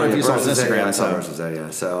crowd. Yeah, I don't know if you saw Burtis his was there, Instagram. yeah, I saw Burtis was there,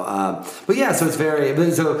 yeah. So it's very.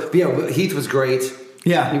 But yeah, Heath was great.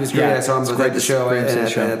 Yeah, he was great. yeah. I saw him at the show and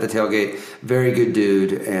at the tailgate. Very good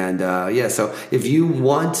dude. And so if you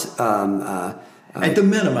want. At the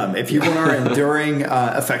minimum, if you want our enduring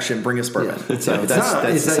affection, bring us bourbon. So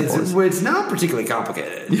it's not particularly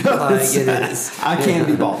complicated. It is. I can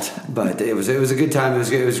be bought, but it was a good time. It was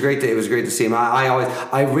great. It was great to see him.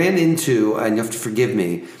 I ran into, and you have to forgive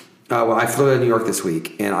me. I flew to New York this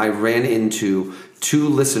week, and I ran into 2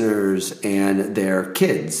 listeners and their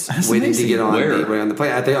kids waiting to get on the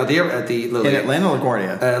plane at the in Atlanta or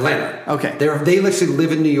LaGuardia. Atlanta. Okay, they actually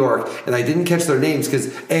live in New York, and I didn't catch their names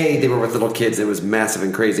because they were with little kids. It was massive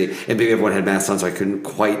and crazy, and maybe everyone had masks on, so I couldn't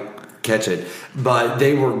quite catch it. But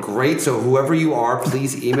they were great. So whoever you are,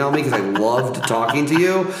 please email me because I loved talking to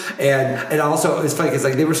you. And also it's funny because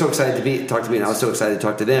they were so excited to talk to me, and I was so excited to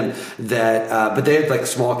talk to them that. But they had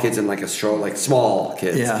small kids in a show, small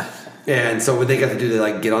kids. Yeah. And so when they got to do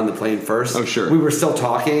get on the plane first. Oh, sure. We were still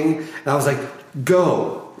talking, and I was like,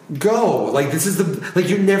 go. This is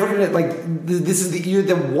you're never gonna you're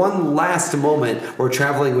the one last moment where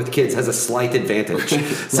traveling with kids has a slight advantage.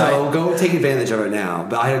 So go take advantage of it now.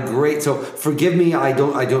 But I had a great. So forgive me, I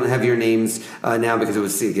don't have your names now because it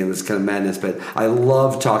was kind of madness. But I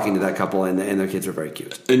love talking to that couple, and their kids were very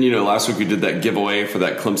cute. And last week we did that giveaway for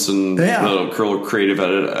that Clemson little Curl Creative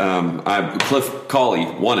edit. Cliff Cawley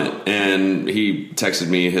won it, and he texted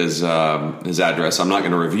me his address. I'm not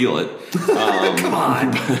going to reveal it. Come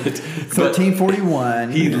on.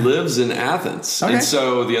 1341. He lives in Athens. Okay. And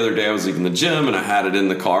so the other day I was leaving the gym and I had it in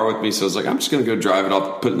the car with me. So I was like, I'm just going to go drive it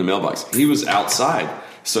up, put it in the mailbox. He was outside.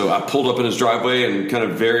 So I pulled up in his driveway and kind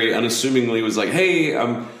of very unassumingly was like, hey,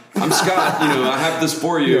 I'm Scott. I have this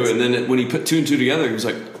for you. Yes. And then when he put 2 and 2 together, he was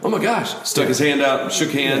like, oh my gosh. Stuck his hand out, shook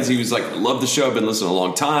hands. He was like, love the show. I've been listening a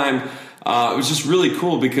long time. It was just really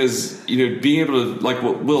cool because, being able to, like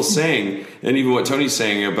what Will's saying, and even what Tony's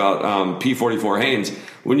saying about P44 Haynes,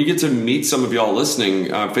 when you get to meet some of y'all listening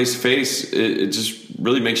face to face, it just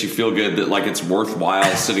really makes you feel good that it's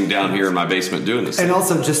worthwhile sitting down here in my basement doing this. And thing.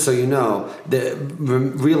 also, just so you know,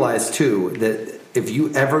 realize too that if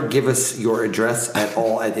you ever give us your address at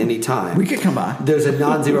all at any time, we could come by. There's a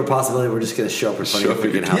non-zero possibility we're just going to show up in front of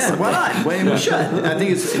your freaking house. Yeah, why not? We should. I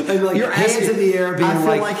think it's your hands in the air, being I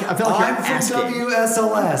feel like I'm from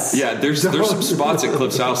WSLS. Yeah, there's some spots at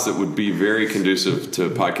Cliff's house that would be very conducive to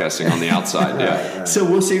podcasting on the outside. Yeah. Right. So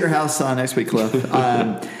we'll see your house next week, Cliff.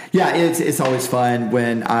 It's always fun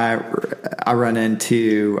when I run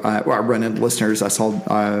into listeners. I saw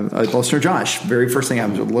listener Josh. Very first thing I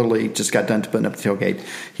was literally just got done to putting up the tailgate.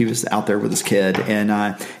 He was out there with his kid, and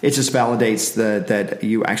it just validates that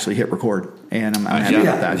you actually hit record. And I'm happy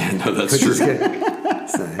about that. Yeah, no, that's true.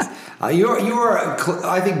 That's nice. You are.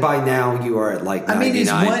 I think by now you are at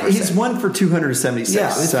 99%. He's one for 276. Yeah,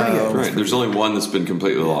 it's pretty good. Right. There's only one that's been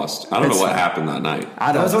completely lost. I don't know what happened that night.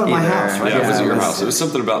 I don't. That was one at my house, right? Yeah, it was at your house. It was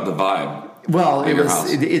something about the vibe. Well,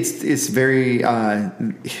 it's very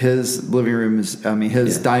his living room is.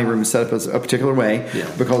 His dining room is set up as a particular way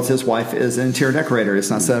because his wife is an interior decorator. It's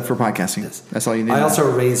not set up for podcasting. That's all you need. I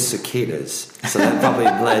also raised cicadas, so that probably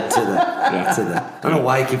led to the. I don't know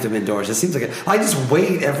why I keep them indoors. It seems like I just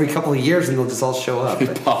wait every couple of years and they'll just all show up.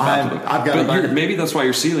 I've got. Maybe that's why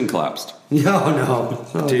your ceiling collapsed. No,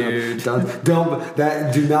 dude. No.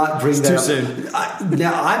 Do not bring that too up. Soon.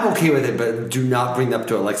 Now I'm okay with it, but do not bring that up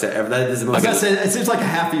to Alexa ever. That is the most. Like I said, it seems like a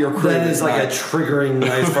half of your crew. That is a triggering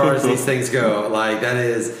as far as these things go. That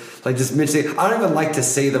is. like just mentioning. I don't even like to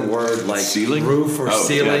say the word like ceiling, roof or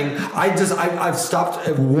ceiling. Yeah. I've stopped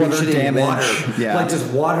Water mentioning damage. water, Yeah. like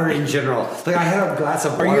just water in general. Like I had a glass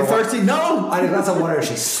of water. Are you thirsty? No. I had a glass of water. And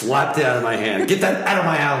she slapped it out of my hand. Get that out of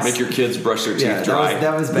my house. Make your kids brush their teeth Yeah, dry.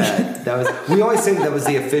 that was bad. That was. We always say that was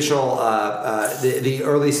the official, the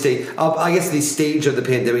early stage. I guess the stage of the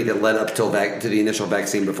pandemic that led up till to the initial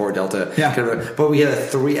vaccine before Delta. Yeah. But we had a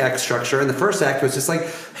 3-act structure, and the first act was just like,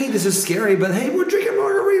 "Hey, this is scary, but hey, we're drinking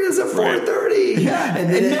margaritas at 4:30." Yeah,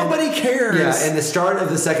 and nobody cares. Yeah, and the start of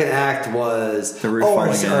the second act was The roof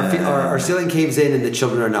falling in. our ceiling caves in, and the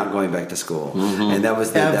children are not going back to school, and that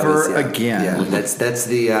was again. Yeah, that's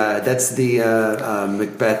the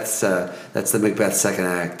Macbeth's second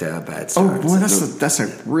act bad start. Oh boy, that's a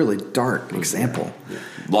really dark example.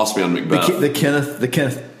 Lost me on Macbeth. The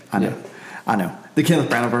Kenneth. I know. The Kenneth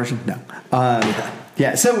Branagh version. No.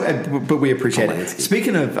 Yeah. So, but we appreciate it.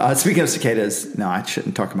 Speaking of cicadas, no, I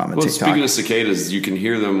shouldn't talk about my TikTok. Speaking of cicadas, you can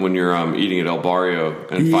hear them when you're eating at El Barrio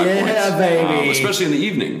and 5 Points. Yeah, baby. Especially in the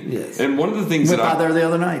evening. Yes. And one of the things went by there the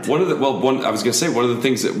other night. One of the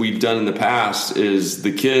things that we've done in the past is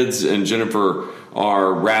the kids and Jennifer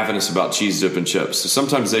are ravenous about cheese dip and chips. So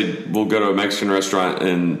sometimes they will go to a Mexican restaurant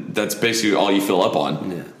and that's basically all you fill up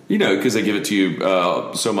on. Yeah. You know, because they give it to you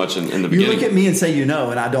so much in the You beginning. look at me and say you know,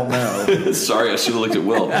 and I don't know. Sorry, I should have looked at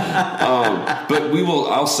Will. But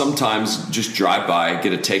I'll sometimes just drive by,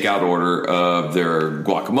 get a takeout order of their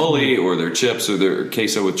guacamole or their chips or their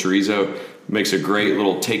queso with chorizo. Makes a great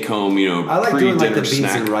little take-home, I like doing like the beans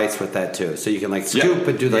snack. and rice with that too. So you can like scoop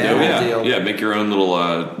and do the whole deal. Yeah, make your own little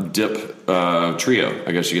dip trio,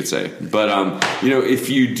 I guess you could say. But if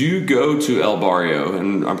you do go to El Barrio,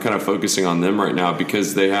 and I'm kind of focusing on them right now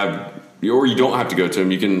because they have, or you don't have to go to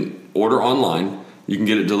them. You can order online. You can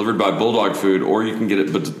get it delivered by Bulldog Food, or you can get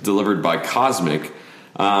it delivered by Cosmic.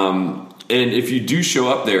 And if you do show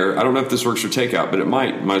up there, I don't know if this works for takeout, but it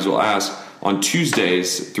might as well ask. On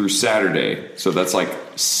Tuesdays through Saturday, so that's like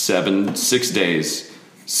 6 days,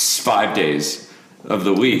 5 days of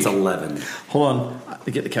the week. It's 11. Hold on,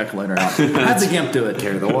 get the calculator out. How'd the GIMP do it?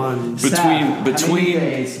 Carry the one. Between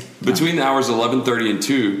the hours 11:30 and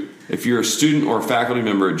 2, if you're a student or a faculty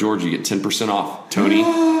member at Georgia, you get 10% off. Tony?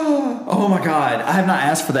 Oh my God, I have not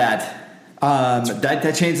asked for that.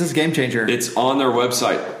 That changes, game changer. It's on their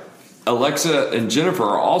website. Alexa and Jennifer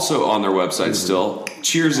are also on their website still,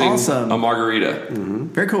 cheersing a margarita. Mm-hmm.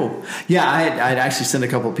 Very cool. Yeah, I'd actually sent a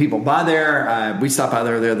couple of people by there. We stopped by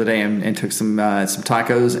there the other day and took some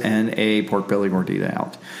tacos and a pork belly gordita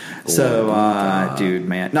out. So, dude,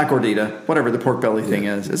 man, not gordita, whatever the pork belly thing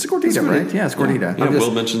is. It's a gordita, right? Yeah, it's gordita. Yeah, Will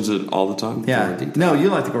mentions it all the time. Yeah. No, you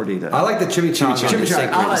like the gordita. I like the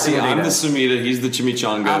chimichanga. I like the I'm gordita. the Sumida, he's the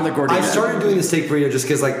chimichanga. I'm the gordita. I started doing the steak burrito just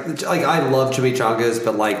because, like I love chimichangas,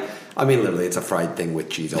 but I mean, literally, it's a fried thing with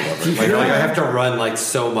cheese all over it. Like I have to run like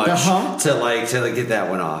so much to get that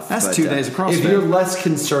one off. That's 2 days of CrossFit. If you're less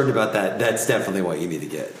concerned about that, that's definitely what you need to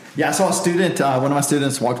get. Yeah, I saw a student, one of my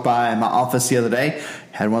students walked by my office the other day,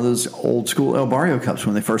 had one of those old school El Barrio cups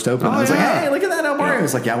when they first opened. I was like, hey, look at that El Barrio. He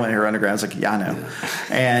was like, yeah, I went here underground. I was like, yeah, I know. Yeah.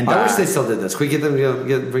 And I wish they still did this. Can we get them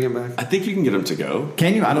to bring them back? I think you can get them to go.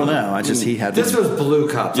 Can you? I don't know. He had this was blue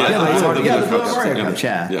cups. The blue El cups. Barrio cups,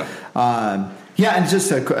 yeah, and just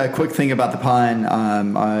a quick thing about the pine.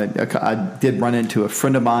 I did run into a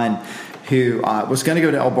friend of mine who was going to go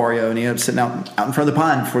to El Barrio, and he ended up sitting out in front of the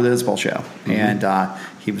pine for the Isbell show. Mm-hmm. And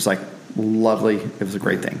he was like, lovely. It was a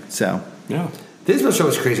great thing. So, yeah. The Isbell show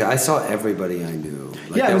was crazy. I saw everybody I knew.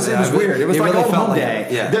 It was weird. It was like really old home like day.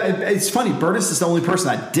 Yeah. It's funny. Burtis is the only person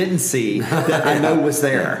I didn't see that I know was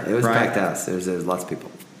there. Yeah, it was packed house. There was lots of people.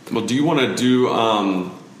 Well, do you want to do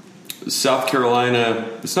South Carolina?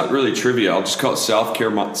 It's not really trivia. I'll just call it South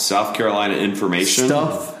Carolina information.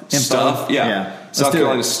 Stuff. Yeah. South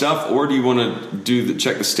Carolina stuff. Or do you want to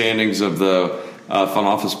check the standings of the fun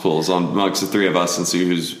office pools amongst the three of us and see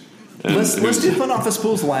who's. Let's do fun office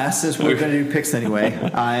pools last, since we're going to do picks anyway.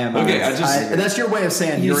 I am. Okay, that's your way of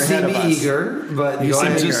saying you're ahead of us. You seem eager, but you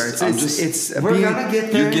seem eager. We're gonna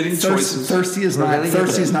get there. You're getting choices. Thirsty is not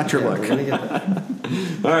your look. We're gonna get there.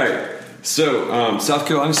 All right. So South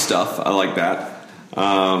Carolina stuff. I like that.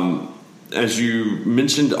 As you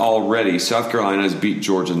mentioned already, South Carolina has beat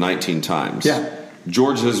Georgia 19 times. Yeah.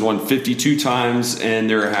 Georgia has won 52 times, and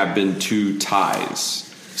there have been 2 ties.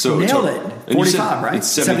 So nailed it. 45, right? It's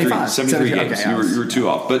 73 games. Okay, you were 2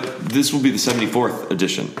 off. But this will be the 74th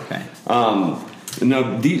edition. Okay. Now,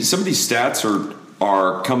 some of these stats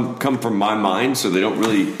are come from my mind, so they don't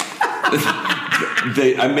really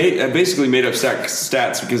I basically made up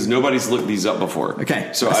stats because nobody's looked these up before.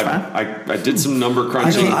 Okay, so that's I did some number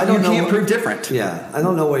crunching. I don't know. You can't prove different. Yeah, I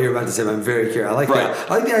don't know what you're about to say, but I'm very curious. I like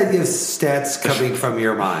that. I like the idea of stats coming from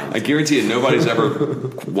your mind. I guarantee you, nobody's ever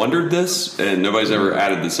wondered this, and nobody's ever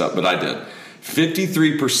added this up, but I did.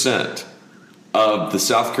 53% of the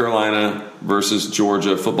South Carolina versus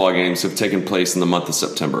Georgia football games have taken place in the month of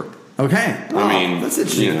September. Okay. I mean, that's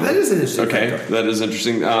interesting. That is an interesting. Okay, factor. that is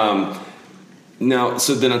interesting. Now,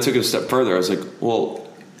 so then I took it a step further. I was like, well,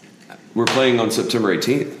 we're playing on September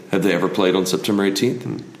 18th. Have they ever played on September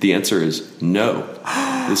 18th? The answer is no.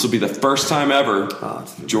 This will be the first time ever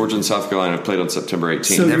Georgia and South Carolina have played on September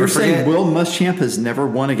 18th. So you're saying Will Muschamp has never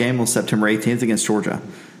won a game on September 18th against Georgia?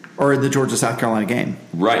 Or the Georgia-South Carolina game?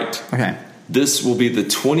 Right. Okay. This will be the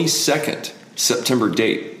 22nd September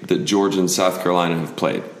date that Georgia and South Carolina have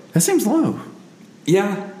played. That seems low.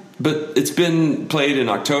 Yeah, but it's been played in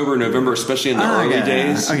October, November, especially in the early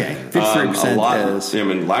days. Okay, 53% is. I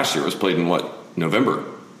mean, last year it was played in what, November?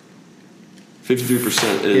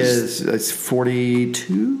 53% is. It's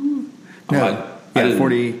 42? No, I didn't,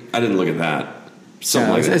 40. I didn't look at that.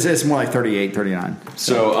 Something like that. It's more like 38, 39.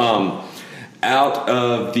 So, out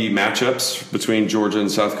of the matchups between Georgia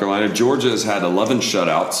and South Carolina, Georgia has had 11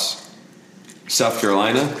 shutouts. South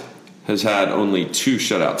Carolina has had only 2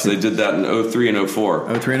 shutouts. They did that in 03 and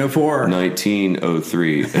 04. 03 and 04.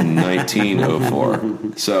 1903 and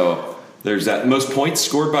 1904. So there's that. Most points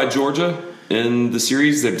scored by Georgia in the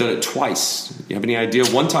series. They've done it twice. You have any idea?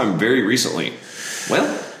 One time very recently.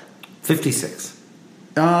 Well, 56.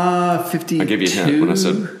 52. I gave you a hint when I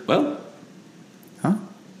said, well. Huh?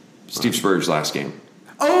 Steve Spurrier's last game.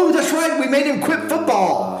 Oh, that's right. We made him quit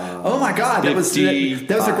football. Oh, my God. That was the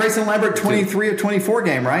Grayson Lambert 23 of 24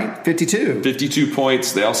 game, right? 52. 52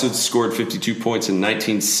 points. They also scored 52 points in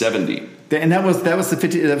 1970. And that was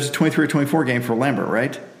the 23 or 24 game for Lambert,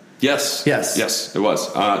 right? Yes. Yes. Yes, it was.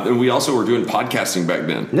 And we also were doing podcasting back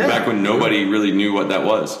then. Yeah. Back when nobody really knew what that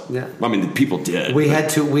was. Yeah. I mean, the people did. We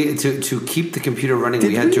had to keep the computer running.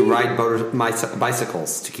 We had to ride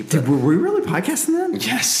bicycles to keep. Were we really podcasting then?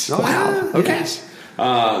 Yes. Oh, Wow. yeah. Okay. Yes.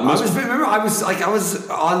 I was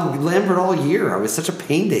on Lambert all year. I was such a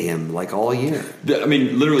pain to him, like all year. I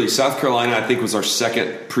mean, literally, South Carolina, I think, was our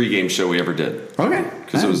second pregame show we ever did. Okay.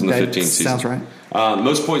 Because it was in the 15th season. Sounds right.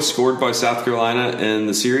 Most points scored by South Carolina in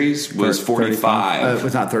the series was 45. It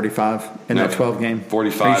was not 35 in that 12 game.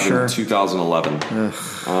 45 sure? in 2011.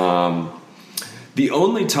 The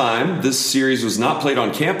only time this series was not played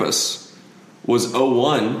on campus was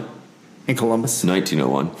 01. In Columbus.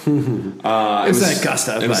 1901. It was in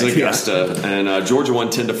Augusta. It was in Augusta. And Georgia won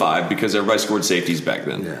 10-5 because everybody scored safeties back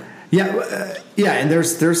then. Yeah. And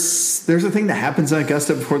there's a thing that happens in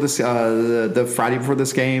Augusta before this, the Friday before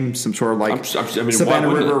this game, some sort of like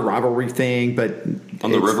Savannah River rivalry thing, but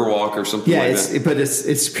on the Riverwalk or something. Yeah, like that. But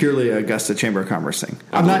it's purely an Augusta Chamber of Commerce thing.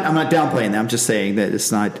 I'm not downplaying that. I'm just saying that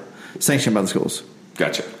it's not sanctioned by the schools.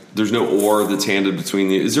 Gotcha. There's no oar that's handed between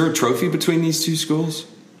the. Is there a trophy between these two schools?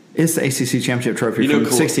 It's the ACC championship trophy from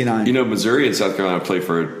 '69. You know, Missouri and South Carolina play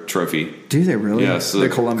for a trophy. Do they really? Yeah, so the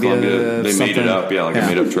Columbia they made it up. Yeah, a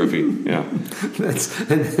made up trophy. Yeah.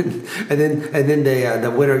 and then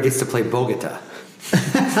the winner gets to play Bogota.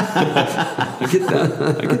 I get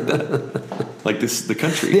that. Like the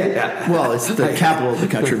country. Yeah. Well, it's the capital of the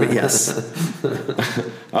country, but yes.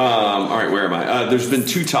 All right, where am I? There's been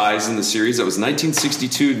 2 ties in the series. That was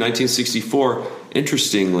 1962, 1964.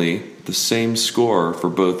 Interestingly, the same score for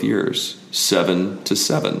both years,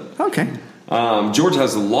 7-7. Okay. Georgia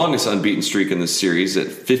has the longest unbeaten streak in this series at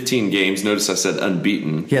 15 games. Notice I said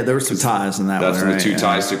unbeaten. Yeah, there were some ties in that That's one. when right? the 2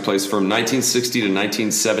 ties took place from 1960 to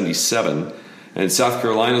 1977. And South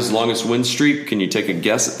Carolina's longest win streak, can you take a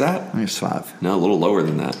guess at that? I think it's 5. No, a little lower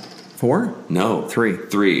than that. 4? No. 3.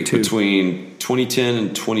 2. Between 2010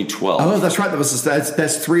 and 2012. Oh, that's right.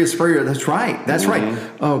 That's 3 is Spurrier. That's right. That's right.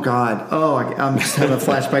 Oh, God. Oh, I'm just having a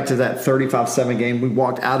flashback to that 35-7 game. We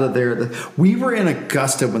walked out of there. We were in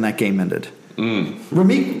Augusta when that game ended.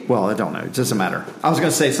 Ramik, well, I don't know. It doesn't matter. I was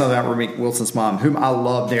going to say something about Ramik Wilson's mom, whom I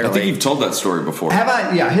love dearly. I think you've told that story before. Have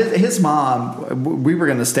I? Yeah, his mom, we were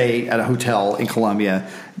going to stay at a hotel in Columbia.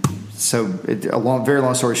 So, very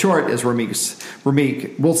long story short, is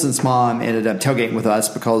Ramik Wilson's mom ended up tailgating with us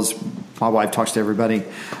because my wife talks to everybody.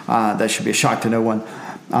 That should be a shock to no one.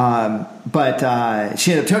 But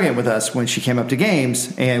she ended up tailgating with us when she came up to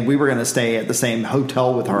games, and we were going to stay at the same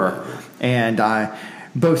hotel with her. And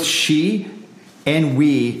both she and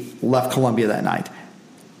we left Columbia that night.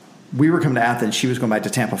 We were coming to Athens. She was going back to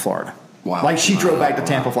Tampa, Florida. Wow. Like she drove back to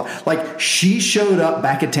Tampa, Florida. Like she showed up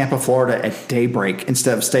back at Tampa, Florida at daybreak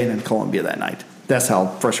instead of staying in Columbia that night. That's how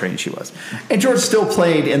frustrating she was. And Georgia still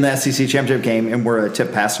played in the SEC championship game and were a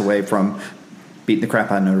tip pass away from beating the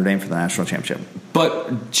crap out of Notre Dame for the national championship.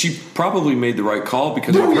 But she probably made the right call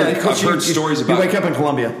because I've heard stories about. You wake up in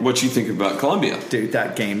Columbia. What you think about Columbia? Dude,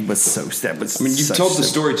 that game was so sad. I mean, you've told the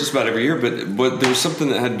story just about every year, but there was something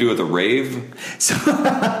that had to do with a rave. So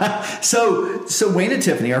Wayne and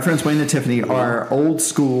Tiffany, our friends Wayne and Tiffany, are old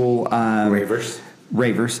school ravers.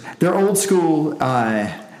 They're old school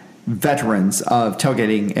veterans of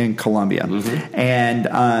tailgating in Columbia, and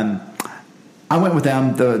I went with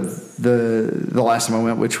them the last time I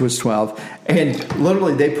went, which was 12, and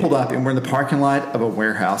literally they pulled up and we're in the parking lot of a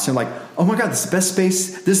warehouse and like, oh my God, this is the best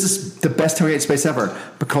space. This is the best tailgate space ever,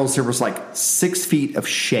 because there was like 6 feet of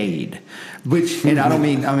shade, which, and I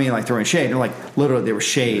mean like throwing shade, and like literally there was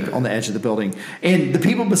shade on the edge of the building, and the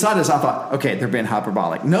people beside us, I thought, okay, they're being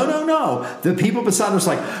hyperbolic. No. The people beside us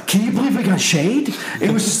like, can you believe we got shade?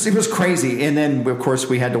 It was crazy. And then of course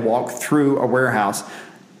we had to walk through a warehouse.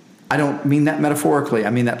 I don't mean that metaphorically.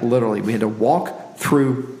 I mean that literally. We had to walk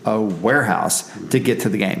through a warehouse to get to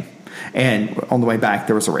the game. And on the way back,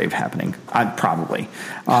 there was a rave happening. Probably.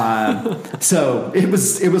 So it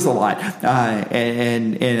was a lot.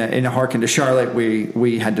 And harken to Charlotte,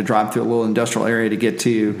 we had to drive through a little industrial area to get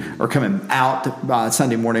to, or coming out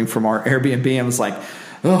Sunday morning from our Airbnb. And was like,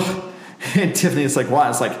 oh. And Tiffany is like, why?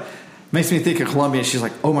 It's like, makes me think of Columbia. She's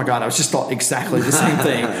like, oh my God, I was just thought exactly the same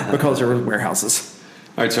thing because there were warehouses.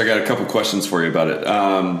 All right, so I got a couple questions for you about it.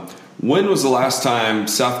 When was the last time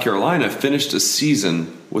South Carolina finished a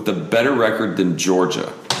season with a better record than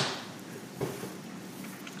Georgia?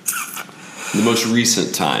 The most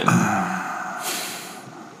recent time.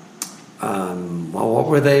 Well, what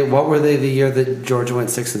were they the year that Georgia went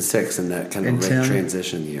 6-6 in that kind of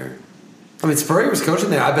transition year? I mean, Spurrier was coaching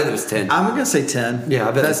there. I bet it was 10. I'm going to say 10. Yeah,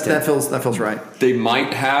 I bet it's 10. That feels right. They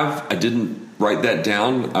might have. I didn't write that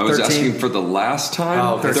down. I was 13. asking for the last time.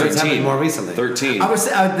 Oh, 13. More recently. 13. I was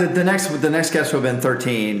the next guess would have been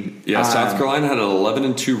 13. Yeah, South Carolina had an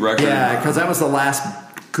 11-2 record. Yeah, because that was the last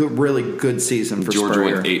really good season for Georgia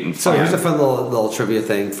Spurrier. went 8-5. So here's a fun little trivia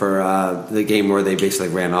thing for the game where they basically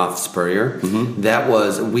ran off Spurrier. That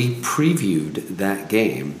was, we previewed that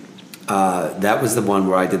game. That was the one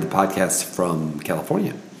where I did the podcast from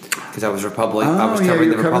California. Because I was covering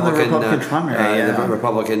the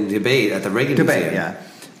Republican debate at the Reagan Museum. Yeah.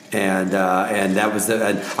 And that was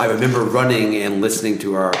and I remember running and listening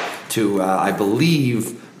to I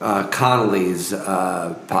believe Connolly's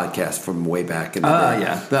podcast from way back in the day.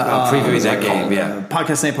 Previewing that game. Yeah,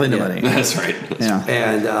 podcast ain't playing nobody. That's right. Yeah,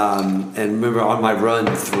 and remember on my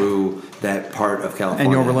run through that part of California.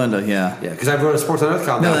 And Yorba Linda, yeah, because I wrote a Sports on Earth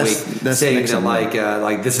column that week saying that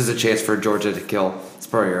like this is a chance for Georgia to kill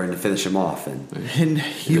Spurrier and to finish him off, and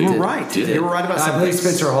you were right. You were right about something. I believe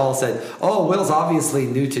Spencer Hall said, "Oh, Will's obviously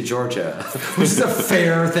new to Georgia," which is a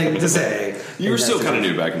fair thing to say. You were still kind of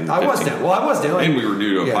new back in the I was new. Well, I was new. And we were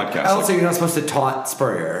new to a podcast. Also, you're not supposed to taunt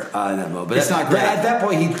Spurrier in that moment. But it's not great. At that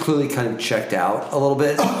point, he clearly kind of checked out a little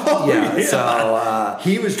bit. So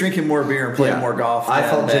he was drinking more beer and playing more golf. I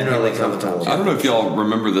felt generally comfortable. I don't know if y'all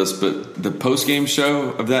remember this, but the post-game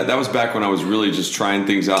show of that was back when I was really just trying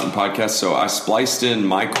things out in podcasts. So I spliced in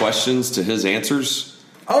my questions to his answers.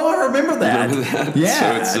 Oh, I remember that.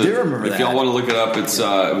 Yeah, so I do remember that. If y'all want to look it up,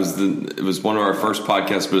 it was one of our first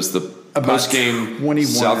podcasts, but it's the post-game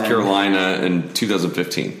South Carolina in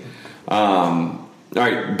 2015. All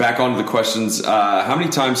right, back on to the questions. How many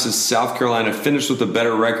times has South Carolina finished with a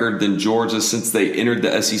better record than Georgia since they entered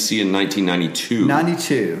the SEC in 1992?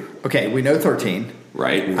 92. Okay, we know 13.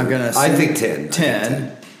 Right. I'm going to say I think 10.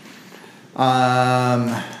 10.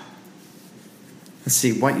 Let's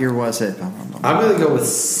see, what year was it? I'm going to go with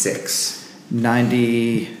 6.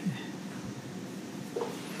 90.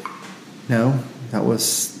 No, that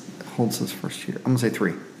was Holtz's first year. I'm going to say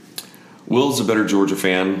 3. Will's a better Georgia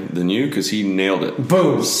fan than you because he nailed it.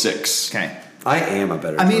 Boom. 6. Okay. I am a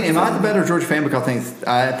better Georgia fan. Am I the better Georgia fan because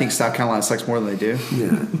I think South Carolina sucks more than they do?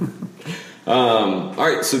 Yeah. All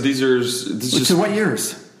right, so So what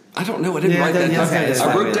years? I don't know. I didn't write that down.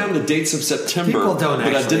 I wrote down the dates of September, but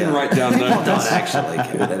I didn't write down People don't actually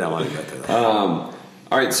care. They don't want to go through that. All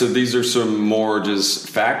right, so these are some more just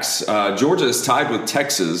facts. Georgia is tied with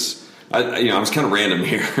Texas. I was kind of random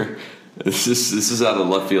here. This is out of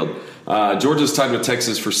left field. Georgia is tied with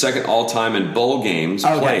Texas for second all-time in bowl games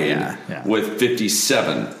played with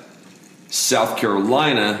 57. South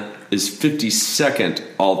Carolina is 52nd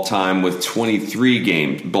all-time with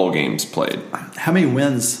 23 bowl games played. How many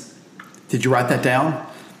wins? Did you write that down?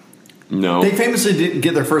 No. They famously didn't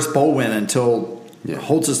get their first bowl win until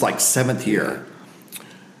Holtz's 7th year.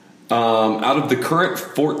 Out of the current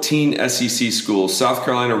 14 SEC schools, South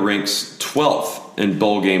Carolina ranks 12th in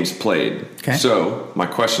bowl games played. Okay. So my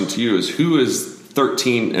question to you is, who is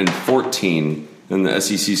 13 and 14 in the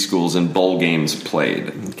SEC schools in bowl games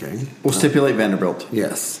played? Okay. We'll stipulate Vanderbilt.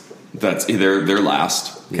 Yes. That's either their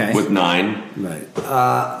last Okay. with 9. Right.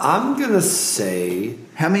 I'm going to say...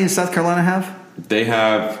 How many does South Carolina have? They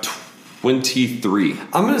have 23.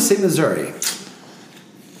 I'm going to say Missouri. I'm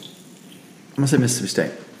going to say Mississippi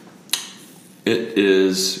State. It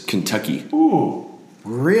is Kentucky. Ooh.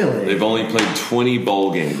 Really? They've only played 20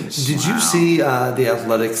 bowl games. Did you see the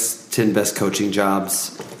Athletics 10 best coaching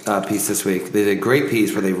jobs piece this week? They did a great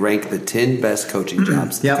piece where they ranked the 10 best coaching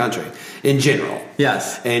jobs in the country in general.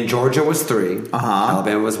 Yes. And Georgia was 3.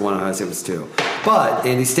 Alabama was 1. Ohio State was 2. But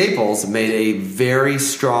Andy Staples made a very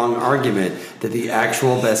strong argument that the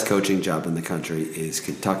actual best coaching job in the country is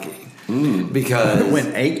Kentucky. Because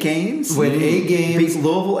win 8 games. Win 8 games. Beat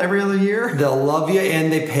Louisville every other year. They'll love you,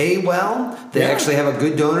 and they pay well. They actually have a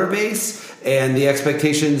good donor base, and the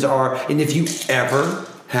expectations are. And if you ever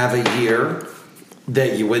have a year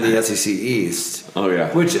that you win the SEC East,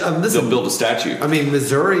 which they'll build a statue. I mean,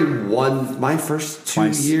 Missouri won my first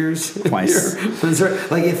 2 years. Twice. Missouri,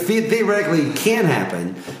 like it theoretically can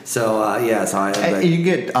happen. So You can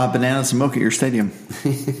get bananas and milk at your stadium.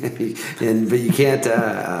 but you can't.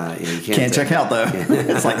 You can't check out though.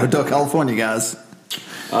 It's like Hotel California, guys.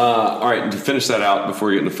 All right, and to finish that out before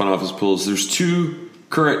we get into front office pools, there's 2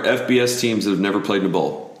 current FBS teams that have never played in a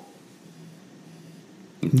bowl.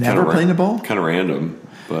 Never played in a bowl? Kind of random,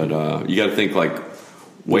 but you got to think like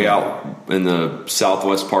way out in the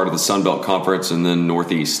southwest part of the Sun Belt Conference and then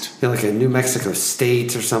northeast. Yeah, like a New Mexico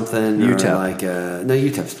State or something. UTEP. Or like no,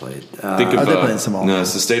 UTEP's played. Think of they played some bowl. no,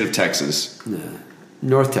 it's the state of Texas.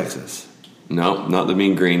 North Texas. No, not the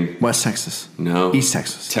Mean Green. West Texas. No, East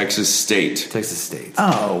Texas. Texas State. Texas State.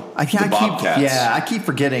 Oh, I Bobcats. I keep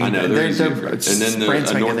forgetting. I know they're easy. And then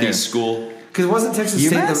a northeast there. school. Because wasn't Texas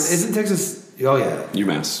UMass? State? Isn't Texas? Oh yeah,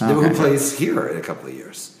 UMass. Who plays here in a couple of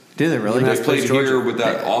years? Do they really? They played here with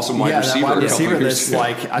that awesome wide receiver. That wide a couple receiver of years that's ago.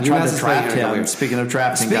 like I tried UMass to is draft playing here. him. Speaking of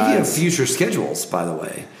drafting Speaking guys. of future schedules, by the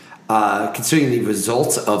way, considering the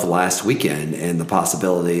results of last weekend and the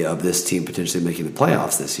possibility of this team potentially making the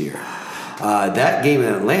playoffs this year, that game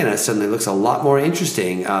in Atlanta suddenly looks a lot more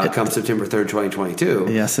interesting come September 3rd, 2022.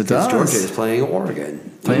 Yes, it because does. Georgia is playing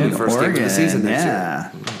Oregon. Playing the first game of the season next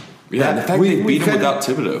year. Yeah, the fact they beat them without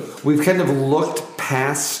Thibodeau. We've kind of looked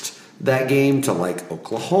past that game to like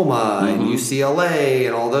Oklahoma and UCLA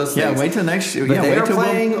and all those things. Yeah, wait till next year. But they are till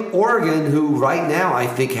playing Oregon, who right now I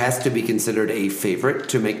think has to be considered a favorite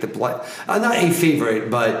to make the play. Not a favorite,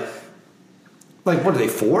 but like what are they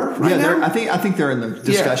 4 right now? I think they're in the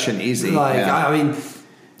discussion easy. I mean,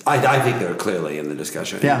 I think they're clearly in the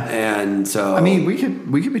discussion. Yeah, and so I mean we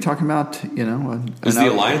could be talking about Is the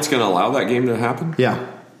Alliance going to allow that game to happen? Yeah.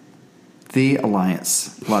 The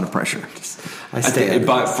Alliance. A lot of pressure.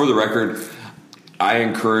 But for the record, I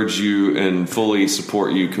encourage you and fully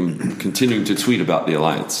support you continuing to tweet about the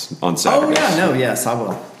Alliance on Saturdays. Oh, yeah. No, yes, I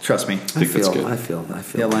will. Trust me. I think that's good. I feel.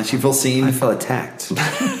 The Alliance. You feel seen? I feel attacked.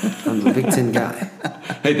 I'm the Big Ten guy.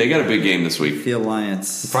 Hey, they got a big game this week. The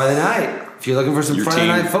Alliance. Friday night. If you're looking for some Friday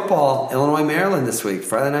night football, Illinois, Maryland this week.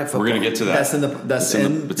 Friday night football. We're going to get to that. That's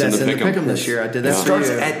in the Pick'em this year. I did that for for you. It starts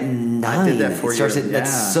at 9. I did that for you.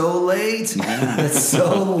 That's so late. That's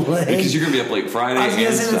so late. Because you're going to be up late Friday I was and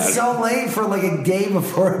going to say Saturday. it's so late for like a day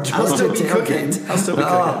before Georgia. I'll still be cooking.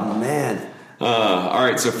 Oh, man. All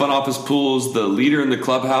right, so Front Office Pools, the leader in the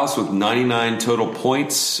clubhouse with 99 total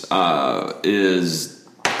points is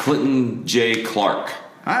Clinton J. Clark.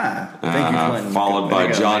 Thank you, Clinton. Followed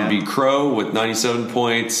by John B. Crow with 97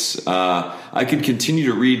 points. I could continue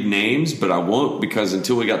to read names, but I won't because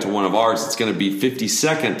until we got to one of ours, it's going to be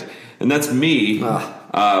 52nd. And that's me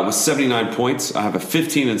with 79 points. I have a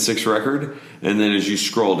 15-6 record. And then as you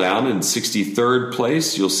scroll down in 63rd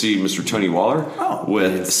place, you'll see Mr. Tony Waller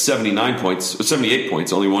with 78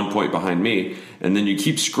 points, only 1 point behind me. And then you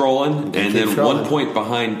keep scrolling, and then 1 point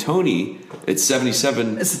behind Tony at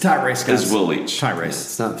 77. It's a tie race, guys. Is Will Leach. Tie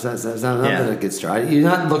race. It's not a good start. You're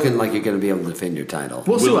not looking like you're going to be able to defend your title.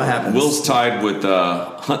 We'll see what happens. Will's tied with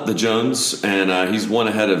Hunt the Jones, and he's one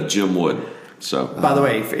ahead of Jim Wood. So, by the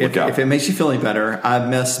way, if it makes you feel any better, I've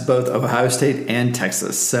missed both Ohio State and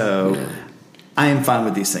Texas, so I am fine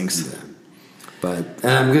with these things. Yeah. And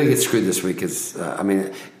I'm going to get screwed this week because,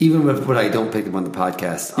 even when I don't pick them on the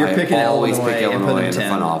podcast, I always pick Illinois in the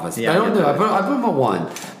front office. Yeah, I don't know. I put them at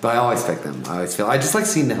 1, but I always pick them. I just like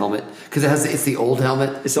seeing the helmet because it's the old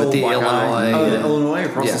helmet. It's with the Illinois. Oh, the Illinois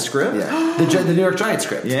across the script? Yeah. The New York Giants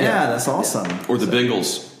script. Yeah, that's awesome. Or the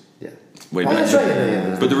Bengals. Yeah. way Oh, back. that's right.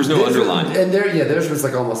 Yeah. But there was no underline. And theirs was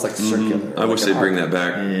like almost like circular. I wish they'd bring that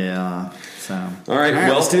back. Yeah. So All right,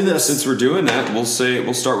 well, let's do this. Since we're doing that, we'll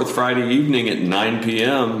start with Friday evening at 9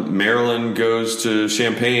 p.m. Maryland goes to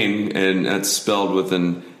Champaign, and that's spelled with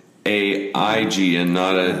an AIG and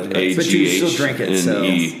not an AGH but you still drink it, and so.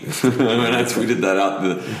 E. When I tweeted that out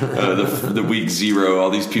the week 0, all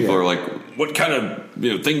these people are like, "What kind of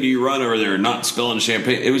thing do you run over there? Not spelling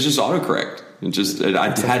champagne?" It was just autocorrect.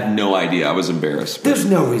 I had no idea. I was embarrassed. There's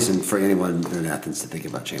no reason for anyone in Athens to think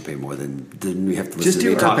about Champagne more than we have to listen just to do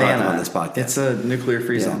me talk about Urbana it on this podcast. It's a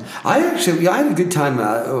nuclear-free zone. I had a good time.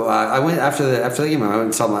 I went after the game. I went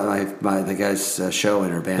and saw the guy's show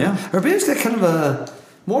in Urbana. Yeah. Urbana's got kind of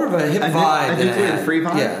more of a hip vibe. A nuclear-free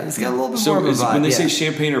vibe? Yeah, it's got a little bit So more of a vibe. when they say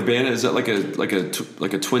Champaign Urbana, is that like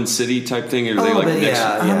a Twin City type thing, or are they like bit,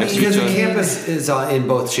 next to because each the other? campus is in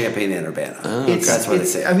both Champaign and Urbana. That's what they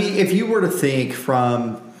say. I mean, if you were to think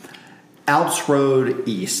from Alps Road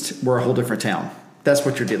East, we're a whole different town. That's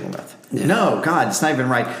what you're dealing with. Yeah. No, God, it's not even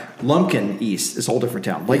right. Lumpkin East is a whole different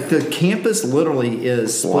town. Like the campus literally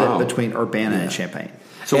is split between Urbana and Champaign.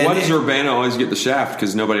 So why does Urbana always get the shaft?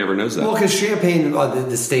 Because nobody ever knows that. Well, because Champaign,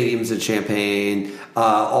 the stadiums in Champaign,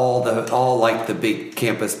 all like the big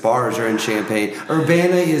campus bars are in Champaign.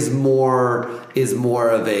 Urbana is more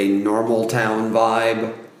of a normal town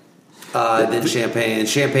vibe than Champaign. And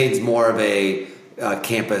Champagne's more of a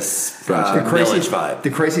campus village vibe.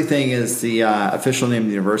 The crazy thing is the official name of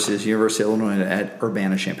the university is University of Illinois at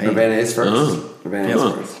Urbana-Champaign. Urbana is first. Urbana is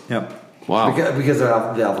first. Yep. Wow. Because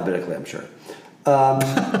of the alphabetically, I'm sure. I'm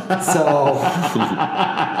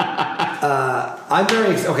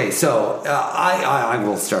very okay. So I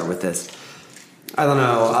will start with this. I don't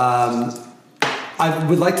know. I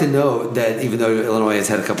would like to note that even though Illinois has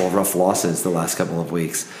had a couple of rough losses the last couple of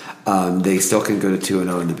weeks, they still can go to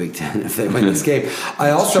 2-0 in the Big Ten if they win this game. I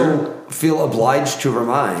also feel obliged to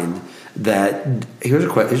remind that here's a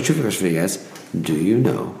trivia question for you guys. Do you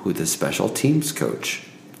know who the special teams coach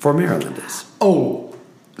for Maryland is? Oh,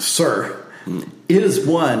 sir. It is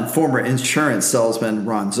one former insurance salesman,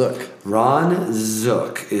 Ron Zook. Ron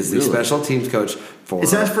Zook is the special teams coach for... Is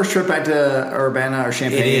that his first trip back to Urbana or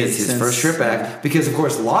Champaign? It is his first trip back because, of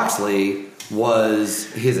course, Loxley was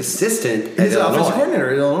his assistant at He's the offensive coordinator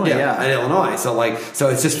at Illinois, at Illinois. So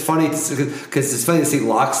it's just funny because it's funny to see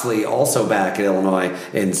Loxley also back at Illinois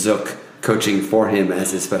and Zook coaching for him as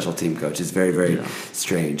his special team coach. It's very, very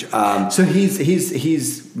strange. So he's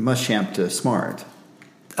Muschamp to Smart.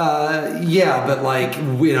 But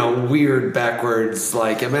weird backwards.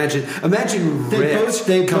 Like imagine Rich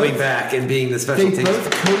coming back and being the special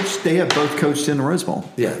teams. They have both coached in the Rose Bowl.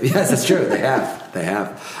 Yeah, yes, that's true. They have.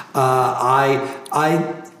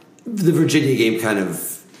 The Virginia game kind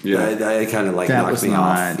of. I kind of knocked me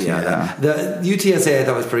off. The UTSA I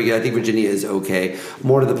thought was pretty good. I think Virginia is okay.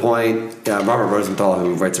 More to the point, Robert Rosenthal,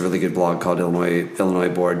 who writes a really good blog called Illinois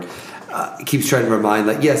Board, keeps trying to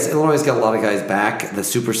remind, yes, Illinois has got a lot of guys back, the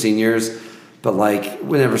super seniors, but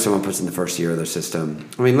whenever someone puts in the first year of their system,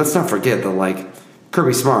 I mean, let's not forget that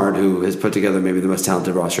Kirby Smart, who has put together maybe the most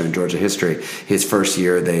talented roster in Georgia history, his first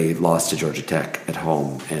year they lost to Georgia Tech at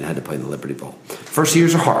home and had to play in the Liberty Bowl. First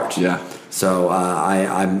years are hard. Yeah. So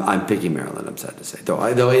I'm picking Maryland. I'm sad to say, though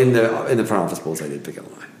in the front office polls I did pick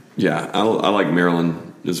Illinois. Yeah, I like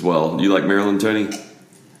Maryland as well. You like Maryland, Tony?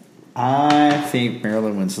 I think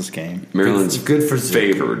Maryland wins this game. Maryland's good for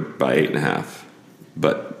favored by 8.5,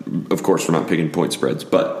 but of course we're not picking point spreads.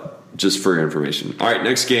 But just for your information. All right,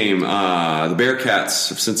 next game. The Bearcats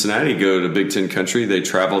of Cincinnati go to Big Ten country. They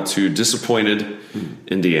travel to disappointed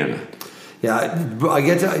Indiana. Yeah, I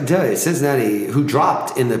get to tell you, Cincinnati, who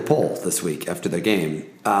dropped in the poll this week after their game.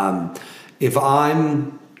 If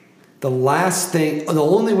I'm the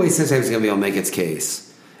only way Cincinnati is going to be able to make its case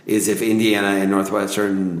is if Indiana and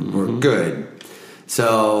Northwestern were good.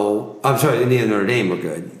 So, I'm sorry, Indiana and Notre Dame were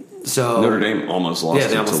good. So Notre Dame almost lost. Yeah,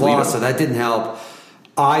 they almost lost, so that didn't help.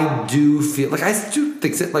 I do feel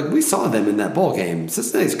think we saw them in that bowl game.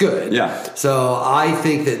 Cincinnati's good. Yeah. So I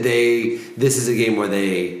think that this is a game where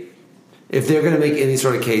if they're going to make any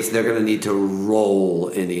sort of case, they're going to need to roll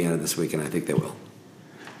Indiana this week, and I think they will.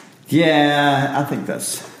 Yeah, I think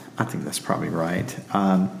that's probably right.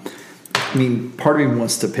 I mean, part of me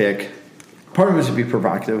wants to be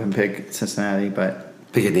provocative and pick Cincinnati, but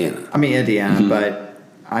pick Indiana. I mean Indiana, but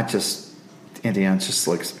Indiana just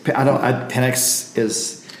looks. Penix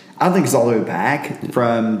is. I don't think he's all the way back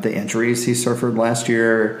from the injuries he suffered last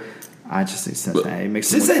year. I just think Cincinnati makes.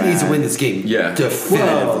 Cincinnati needs to win this game. Yeah, definitively.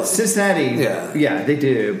 Well, Cincinnati. Yeah, they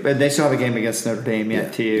do, but they still have a game against Notre Dame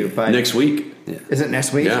yet too. But next week. Is it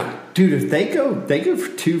next week? Yeah, dude. If they go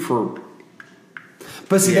for 2 for.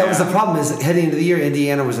 But see, that was the problem is heading into the year,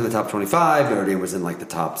 Indiana was in the top 25, Notre Dame was in like the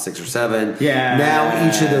top 6 or 7. Yeah. Now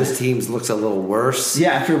each of those teams looks a little worse.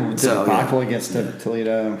 Yeah, after the debacle against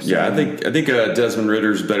Toledo. So. Yeah, I think Desmond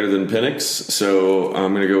Ritter's better than Penix, so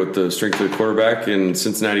I'm going to go with the strength of the quarterback, and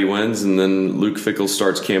Cincinnati wins, and then Luke Fickell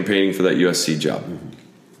starts campaigning for that USC job.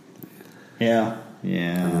 Yeah.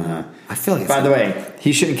 I feel like. By the way,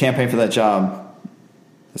 he shouldn't campaign for that job.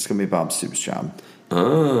 It's going to be Bob Stoops' job.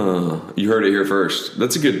 Oh, you heard it here first.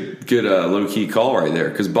 That's a good low key call right there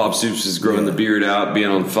because Bob Stoops is growing the beard out, being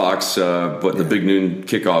on Fox, the Big Noon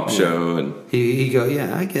Kickoff show, and he go,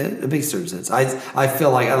 yeah, I get it. It makes certain sense. I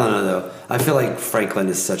feel like I don't know though. I feel like Franklin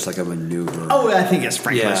is such like a maneuver. Oh, I think it's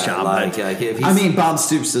Franklin's job. Bob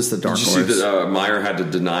Stoops is the dark horse. Did you see that Meyer had to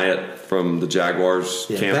deny it from the Jaguars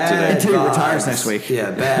camp today until he retires next week?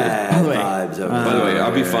 Yeah, bad vibes. By the way,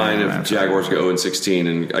 I'll be fine if Jaguars go 0-16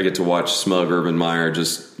 and I get to watch smug Urban Meyer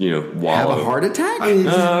just wallow. Have a heart attack? I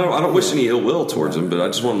don't wish any ill will towards him, but I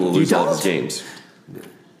just want him to lose all of his games.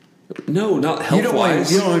 No, not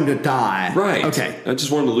health-wise. You don't want him to die. Right. Okay. I just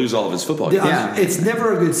want him to lose all of his football games. Yeah. It's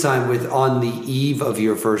never a good sign on the eve of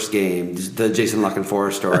your first game, the Jason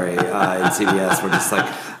Luckenfor story in CBS, we're just like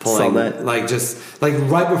pulling, like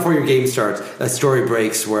right before your game starts, a story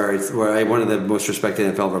breaks where one of the most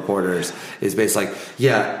respected NFL reporters is basically like,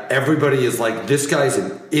 yeah, everybody is like, this guy's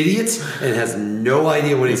an idiot and has no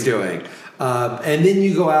idea what he's doing. And then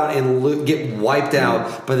you go out and get wiped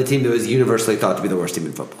out by the team that was universally thought to be the worst team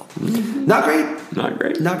in football. Not great.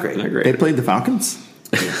 They played the Falcons?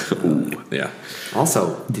 Ooh, yeah.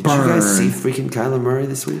 Also, did you guys see freaking Kyler Murray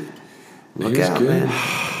this week? Look out, good. man.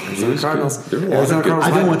 Arizona Cardinals. I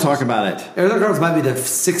don't want to talk about it. Arizona Cardinals might be the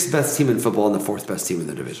 6th best team in football and the 4th best team in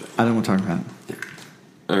the division. I don't want to talk about it.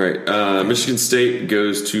 All right. Michigan State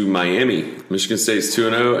goes to Miami. Michigan State's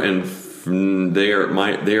 2-0, and they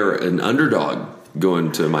are an underdog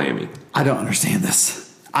going to Miami. I don't understand this.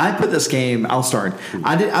 I put this game. I'll start.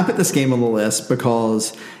 I put this game on the list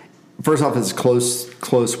because first off, it's close.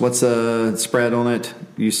 What's the spread on it?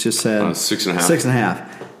 You just said 6.5. 6.5.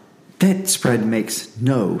 That spread makes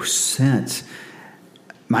no sense.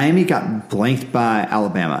 Miami got blanked by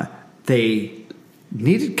Alabama. They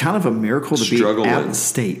needed kind of a miracle to beat App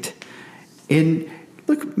State. And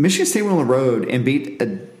look, Michigan State went on the road and beat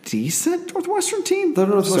a decent Northwestern team. The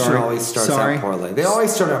Northwestern always starts out poorly. They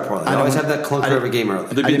always start out poorly. They always have that clunker of a game early.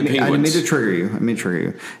 They beat the Penguins. I didn't mean to trigger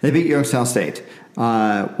you. They beat Youngstown State,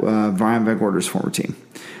 Brian Van Gorder's former team,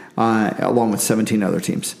 along with 17 other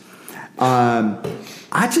teams. I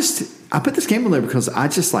put this game on there because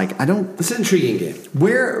It's an intriguing game.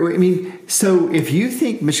 So if you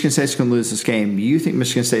think Michigan State's going to lose this game, you think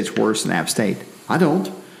Michigan State's worse than App State. I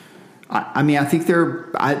don't. I think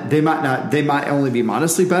they might only be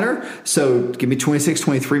modestly better. So give me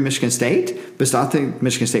 26-23 Michigan State, but I think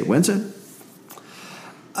Michigan State wins it.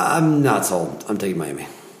 I'm not sold. I'm taking Miami.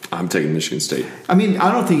 I'm taking Michigan State. I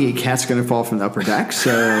don't think any cat's going to fall from the upper deck.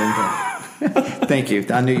 So thank you.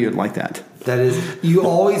 I knew you'd like that. That is, you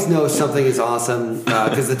always know something is awesome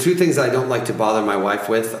because the two things I don't like to bother my wife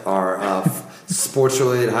with are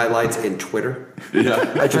sports-related highlights and Twitter.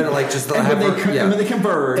 Yeah, I try to when they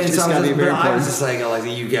converge, and so I was just like,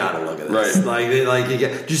 you gotta look at this. Right.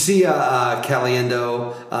 Did you see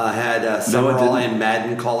Caliendo had Summerall and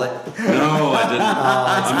Madden call it? No, I didn't.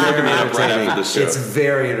 I'm looking it up right after the show. It's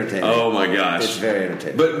very entertaining. Oh my gosh, it's very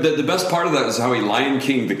entertaining. But the best part of that is how he Lion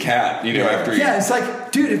King the cat. After it's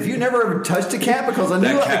like, dude, if you never touched a cat, because I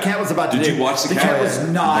knew what the cat was about to do. Did you watch the cat? The cat was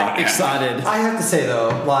not excited. I have to say though,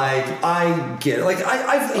 I get it.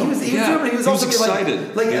 He was also excited.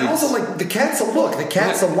 The cat's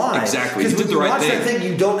alive. Exactly. Because when you watch thing. that thing,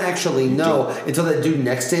 you don't actually know until that dude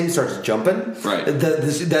next to him starts jumping. Right.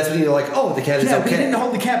 That's when you're like, oh, the cat is okay. But he didn't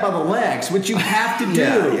hold the cat by the legs, which you have to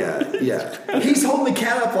do. Yeah. He's holding the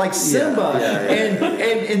cat up like Simba,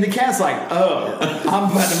 and the cat's like, oh, I'm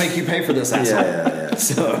about to make you pay for this, asshole. Yeah.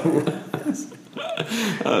 So.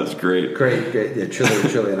 That's great. Great. Yeah, truly.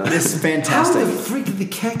 This is fantastic. How the freak did the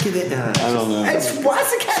cat get in? I don't know.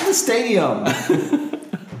 Why's the cat in the stadium?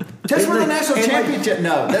 That's where the national championship.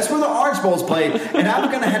 No, that's where the Orange Bowl's played, and I'm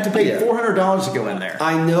going to have to pay $400 to go in there.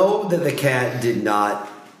 I know that the cat did not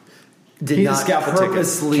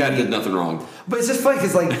purposely. Cat did nothing wrong. But it's just funny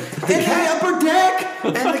because, the upper deck,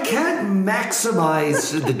 and the cat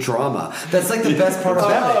maximized the drama. That's the best part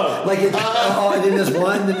about it. And then there's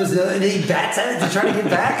one, then there's another, and then he bats at it to try to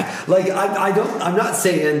get back. I'm not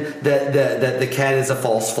saying that the cat is a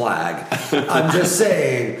false flag. I'm just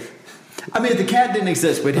saying. If the cat didn't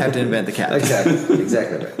exist, we'd have to invent the cat.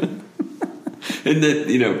 Exactly right. And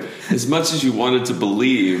that, as much as you wanted to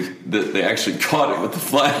believe that they actually caught it with the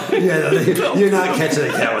flag. Yeah, you're not catching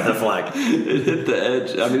a cat with a flag. It hit the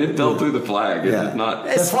edge. I mean, it fell through the flag. It did not.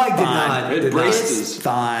 The flag did not. It braced his. It's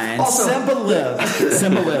fine. Also- Simba lives.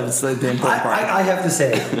 Simba lives. The important part. I have to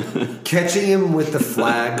say, catching him with the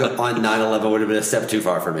flag on 9/11 would have been a step too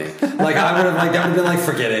far for me. Like I would have that would have been like,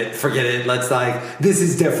 forget it. Let's this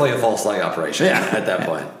is definitely a false flag operation at that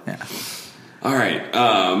point. Yeah. All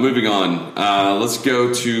right, moving on. Let's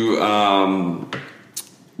go to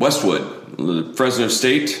Westwood. Fresno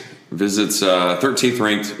State visits 13th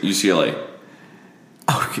ranked UCLA.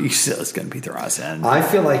 Oh, UCLA's going to beat their ass in. I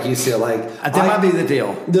feel like UCLA. That might be the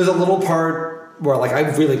deal. There's a little part where, I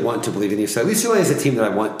really want to believe in UCLA. UCLA is a team that I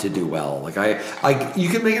want to do well. You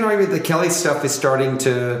can make an argument that Kelly stuff is starting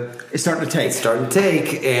to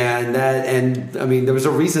take, and there was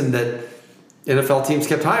a reason that NFL teams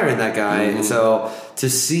kept hiring that guy. Mm-hmm. So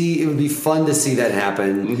it would be fun to see that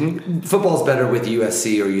happen. Mm-hmm. Football's better with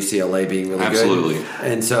USC or UCLA being really Absolutely. good.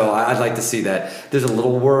 And so I'd like to see that. There's a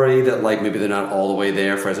little worry that maybe they're not all the way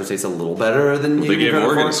there. Fresno State's a little better than they gave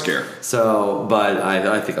Oregon a scare. So, but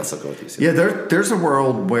I think I'll still go with UCLA. Yeah, there's a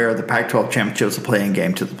world where the Pac-12 championships a play-in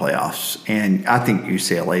game to the playoffs, and I think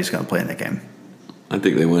UCLA is going to play in that game. I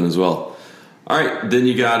think they win as well. All right, then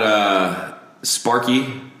you got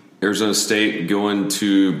Sparky. Arizona State going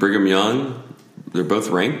to Brigham Young. They're both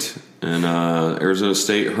ranked. And Arizona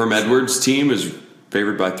State, Herm Edwards' team is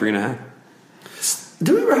favored by 3.5.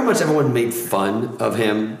 Do you remember how much everyone made fun of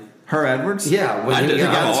him? Herm Edwards? Yeah. I did. The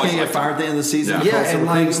guy that's going to get fired at the end of the season. Yeah, and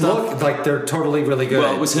they're totally really good.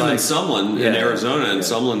 Well, it was him and Sumlin in Arizona, and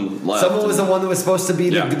Sumlin left. Sumlin was the one that was supposed to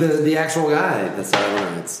be the actual guy. That's how I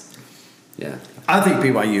learned. I think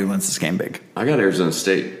BYU wins this game big. I got Arizona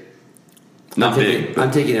State. Not big.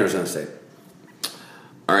 I'm taking Arizona State.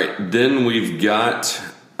 All right, then we've got.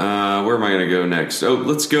 Where am I going to go next? Oh,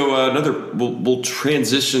 let's go another. We'll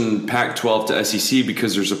transition Pac-12 to SEC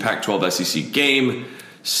because there's a Pac-12 SEC game.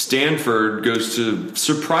 Stanford goes to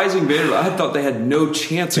surprising Vanderbilt. I thought they had no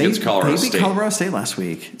chance against Colorado State. They beat Colorado State last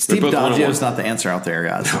week. Steve Doggio is not the answer out there,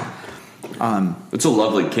 guys. It's a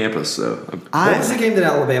lovely campus, though. What was the game that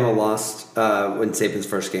Alabama lost when Saban's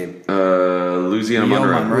first game? Louisiana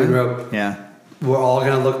Monroe. Yeah. We're all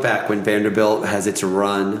going to look back when Vanderbilt has its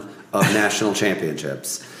run of national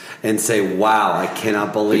championships and say, "Wow, I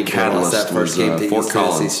cannot believe they lost that first game to East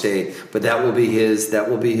Tennessee State." But that will be his.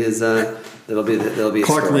 That'll be his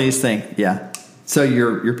Clark story. Lee's thing. Yeah. So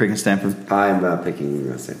you're picking Stanford. I'm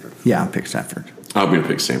picking Stanford. Yeah, I'm picking Stanford. I'm going to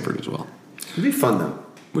pick Stanford as well. It'd be fun though.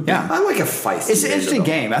 Yeah, I like a feisty. It's an interesting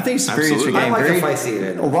game. I think it's a very interesting game. I like a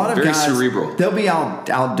feisty. A lot of very guys, cerebral. They'll be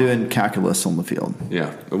out doing calculus on the field.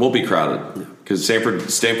 Yeah, it won't be crowded because Stanford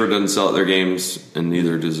doesn't sell out their games, and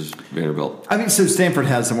neither does Vanderbilt. I mean, so Stanford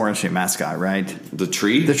has a more interesting mascot, right? The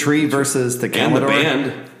tree versus the Commodore. And the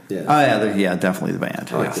band. Yeah. Oh yeah, definitely the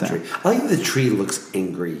band. I like the tree. I think the tree looks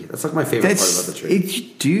angry. That's my favorite part about the tree.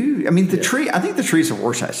 The tree. I think the tree's a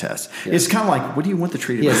Rorschach test. Yeah. It's kind of like, what do you want the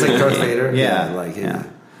tree to be? Yeah, it's like Darth Vader. Yeah.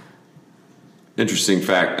 Interesting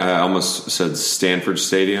fact, I almost said Stanford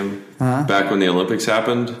Stadium. Back when the Olympics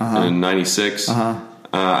happened in 96,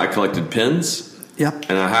 I collected pins. Yep.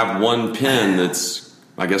 And I have one pin that's,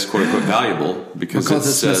 I guess, quote unquote valuable because it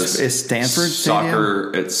says it's Stanford soccer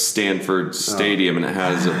Stadium? at Stanford Stadium, and it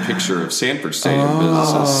has a picture of Stanford Stadium. But it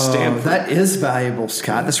says Stanford. That is valuable,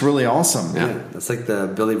 Scott. That's really awesome. Yeah, that's like the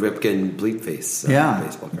Billy Ripken bleep face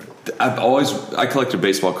baseball card. I collected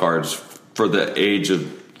baseball cards for the age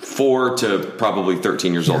of 4 to probably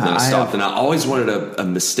 13 years old. Then I stopped, and I always wanted a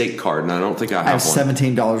mistake card, and I don't think I have one. I have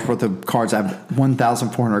 $17 worth of cards. I have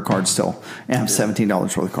 1,400 cards still, and I have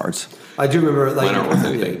 $17 worth of cards. I do remember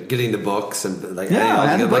getting the books and I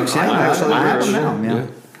had the books. I have them now. Yeah.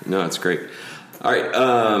 No, it's great. All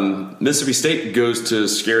right, Mississippi State goes to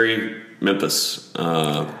scary Memphis.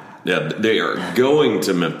 They are going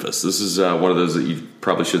to Memphis. This is one of those that you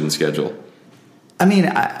probably shouldn't schedule. I mean,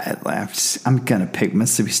 I'm going to pick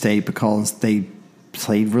Mississippi State because they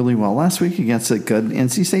played really well last week against a good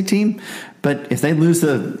NC State team. But if they lose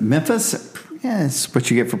to Memphis, it's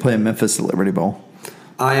what you get for playing Memphis at Liberty Bowl.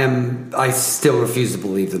 I still refuse to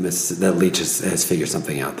believe that Leach has figured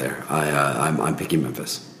something out there. I'm picking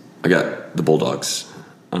Memphis. I got the Bulldogs.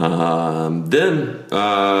 Then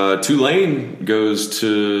Tulane goes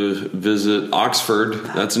to visit Oxford.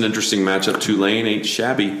 That's an interesting matchup. Tulane ain't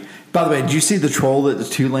shabby. By the way, did you see the troll that the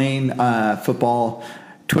Tulane football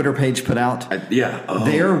Twitter page put out?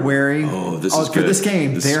 They're wearing for this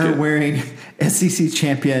game. They're wearing SEC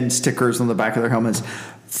champion stickers on the back of their helmets.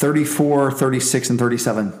 34, 36, and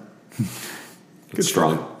 37. Good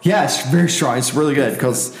strong. Yeah, it's very strong. It's really good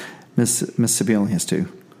because Mississippi only has 2.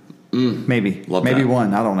 Maybe Love maybe that.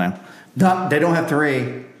 1. I don't know. They don't have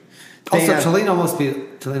 3. Also, Tulane almost beat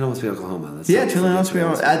Oklahoma. That's Tulane must be.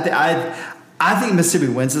 I think Mississippi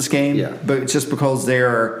wins this game, Yeah. but just because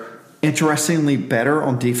they're interestingly better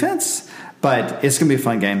on defense. But it's going to be a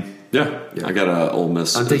fun game. Yeah. I got a Ole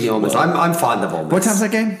Miss. I'm taking Ole Miss. I'm fond of Ole Miss. What time's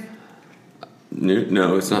that game? Noon?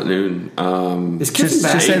 No, it's not noon. Is Kiffin Just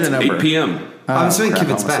back? say the number. 8 p.m. I'm assuming crap,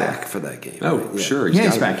 Kiffin's I almost back for that game. Oh, right? sure. Yeah, he's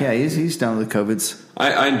gotta back. be. Yeah, he's done with the COVIDs.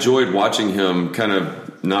 I enjoyed watching him kind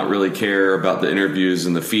of not really care about the interviews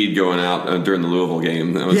and the feed going out during the Louisville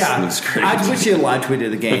game. That was great. I wish he had live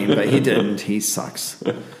tweeted the game, but he didn't. He sucks.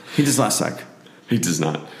 He does not suck. He does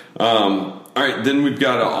not. All right, then we've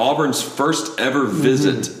got Auburn's first ever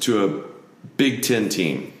visit to a Big Ten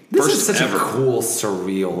team. This first is such ever. a cool,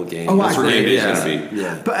 surreal game. Oh, That's I where game agree, day is yeah. going to be.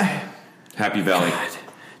 Yeah. But Happy Valley.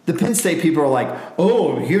 the Penn State people are like,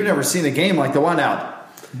 "Oh, you've never seen a game like the one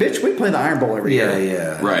out." Bitch, we play the Iron Bowl every year.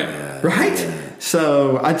 Yeah. Right. Yeah. Right? Yeah.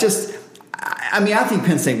 So I think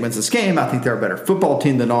Penn State wins this game. I think they're a better football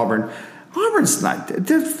team than Auburn. Auburn's not.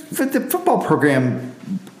 The football program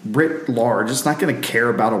writ large is not going to care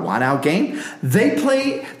about a whiteout game. They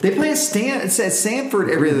play at Stanford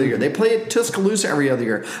every other year. They play at Tuscaloosa every other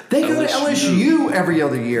year. They go to LSU every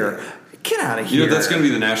other year. Get out of here. You know, that's going to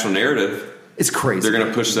be the national narrative. It's crazy. They're going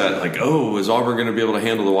to push that like, oh, is Auburn going to be able to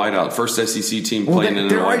handle the whiteout? First SEC team playing in a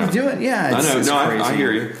they're whiteout. already doing it. Yeah, I know. it's I crazy.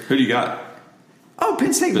 hear you. Who do you got? Oh,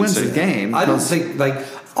 Penn State wins the State. game. I don't think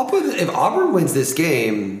if Auburn wins this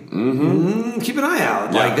game, keep an eye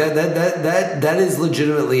out. Yeah. Like that is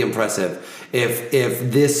legitimately impressive. If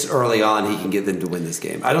this early on he can get them to win this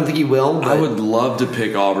game, I don't think he will. But I would love to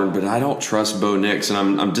pick Auburn, but I don't trust Bo Nix, and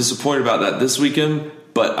I'm disappointed about that this weekend.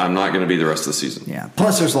 But I'm not going to be the rest of the season. Yeah.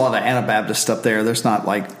 Plus, there's a lot of Anabaptist up there. There's not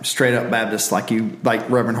like straight up Baptist like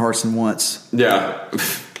Reverend Harson wants. Yeah,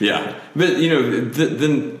 yeah. But you know,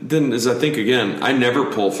 then as I think again, I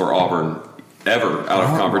never pull for Auburn ever out of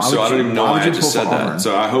conference, so I don't even know why I just said that.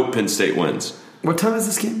 So I hope Penn State wins. what time is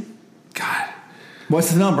this game? God,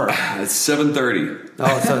 What's the number? it's 7:30.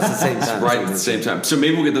 Oh, so it's the same time. Right at the same time. So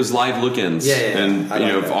maybe we'll get those live look-ins. Yeah. And I you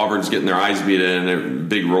like know, if that. Auburn's getting their eyes beat in, a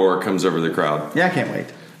big roar comes over the crowd. Yeah, I can't wait.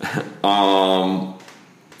 All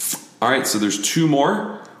right, so there's 2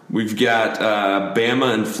 more. We've got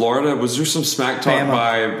Bama and Florida. Was there some smack talk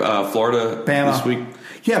Bama. by Florida Bama. this week?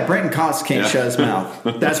 Yeah, Brenton Cox can't Yeah. shut his mouth.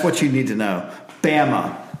 That's what you need to know.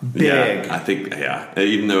 Bama, big. Yeah, I think,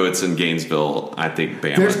 even though it's in Gainesville, I think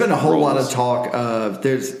Bama. There's been a whole lot of rolls. talk of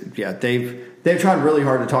they've tried really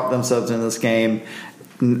hard to talk themselves into this game.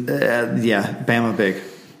 Bama big.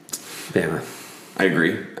 Bama. I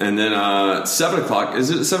agree. And then 7 o'clock.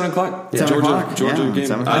 Is it 7 o'clock? Yeah. 7 o'clock. Georgia Yeah, game.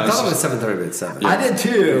 7 I o'clock. thought it was 7:30, but it's 7. I did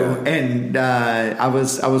too, Yeah. and I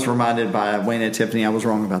was reminded by Wayne and Tiffany I was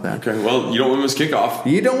wrong about that. Okay, well, you don't want to miss kickoff.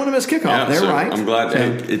 You don't want to miss kickoff. Yeah, They're so right. I'm glad. So- Hey,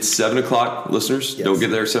 it's 7 o'clock, listeners. Yes. Don't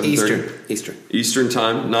get there at 7:30. Eastern.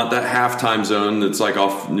 Time, not that half time zone that's like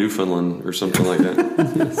off Newfoundland or something like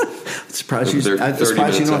that. Surprised They're you. I'm 30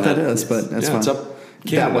 surprised you know what minutes that ahead. is, but that's Yeah, fine. it's up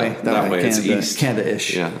Canada. That way. It's Canada, east.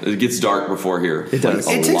 Canada-ish. Yeah, it gets dark before here. It does.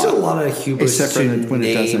 Like, It takes a lot of hubris Except for to when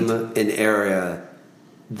it name doesn't. an area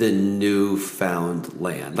the newfound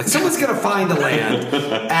land. Like someone's going to find a land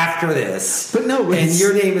after this, But no, and it's-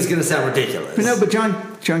 your name is going to sound ridiculous. But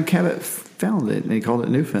John Cabot found it, and he called it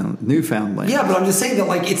Newfoundland. Yeah, but I'm just saying that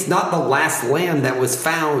like it's not the last land that was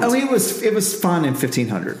found. I mean, it was found in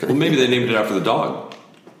 1500. Well, maybe they named it after the dog.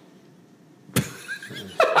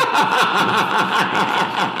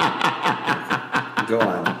 Go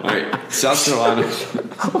on. All right, South Carolina.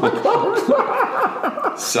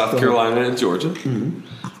 South Carolina and Georgia.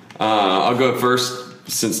 I'll go first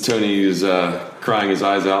since Tony is crying his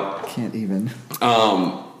eyes out. Can't even.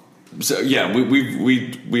 So yeah,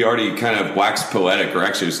 we already kind of waxed poetic, or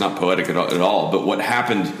actually it's not poetic at all. But what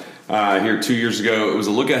happened here 2 years ago? It was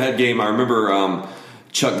a look ahead game. I remember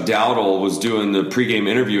Chuck Dowdle was doing the pregame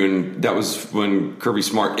interview, and that was when Kirby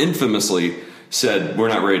Smart infamously said, "We're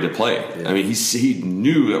not ready to play." Yeah. I mean, he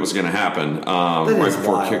knew that was going to happen That right is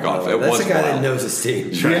before wild, kickoff. though. It That's was a guy that wild. knows his team.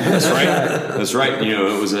 That's right. That's right. You know,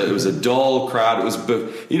 it was a dull crowd. It was, but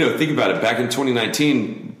you know, think about it. Back in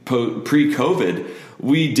 2019, pre-COVID,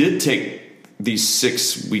 we did take these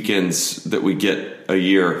 6 weekends that we get a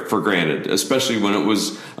year for granted, especially when it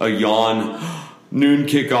was a noon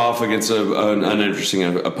kickoff against an uninteresting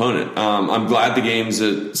opponent. I'm glad the game's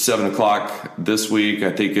at 7 o'clock this week.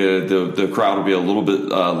 I think the crowd will be a little bit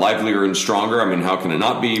livelier and stronger. I mean, how can it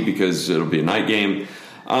not be? Because it'll be a night game.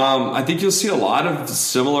 I think you'll see a lot of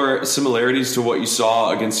similarities to what you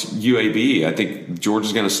saw against UAB. I think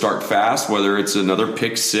Georgia's going to start fast, whether it's another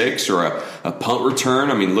pick six or a punt return.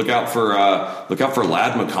 I mean, look out for Ladd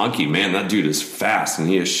McConkey. Man, that dude is fast and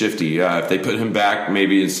he is shifty. If they put him back,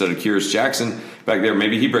 maybe instead of Kyrus Jackson back there,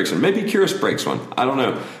 maybe he breaks one. Maybe Kyrus breaks one. I don't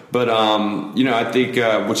know. But, I think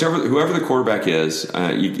whoever the quarterback is,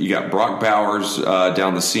 you got Brock Bowers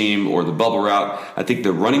down the seam or the bubble route. I think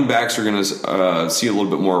the running backs are going to see a little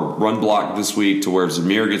bit more run block this week to where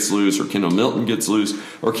Zamir gets loose or Kendall Milton gets loose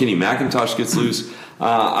or Kenny McIntosh gets loose.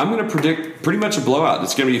 I'm going to predict pretty much a blowout.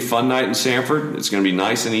 It's going to be a fun night in Sanford. It's going to be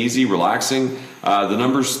nice and easy, relaxing. The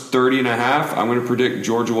number's 30.5. I'm going to predict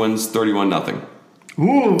Georgia wins 31-0.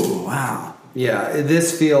 Ooh, wow. Yeah,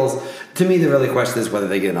 this feels to me. The really question is whether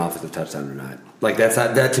they get an offensive touchdown or not. Like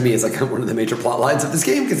that to me is like one of the major plot lines of this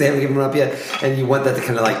game because they haven't given one up yet, and you want that to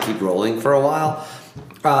kind of like keep rolling for a while.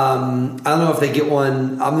 I don't know if they get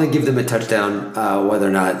one. I'm going to give them a touchdown, whether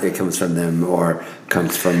or not it comes from them or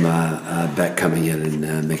comes from Beck coming in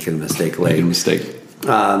and making a mistake late. Making a mistake.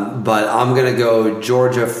 But I'm going to go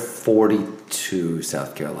Georgia 42,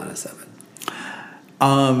 South Carolina 7.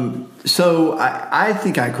 So I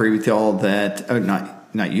think I agree with y'all that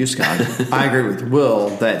not you, Scott. I agree with Will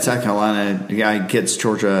that South Carolina guy gets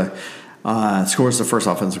Georgia, scores the first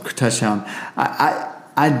offensive touchdown. I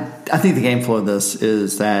think the game flow of this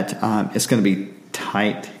is that it's going to be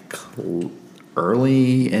tight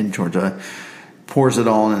early, and Georgia pours it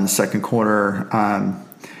on in the second quarter. I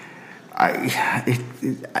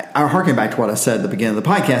harken back to what I said at the beginning of the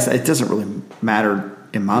podcast. It doesn't really matter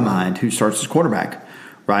in my mind who starts as quarterback,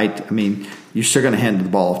 right? I mean, you're still going to hand the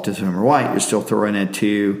ball off to Zimmer White. You're still throwing it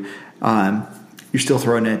to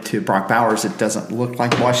Brock Bowers. It doesn't look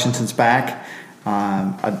like Washington's back.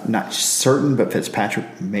 I'm not certain, but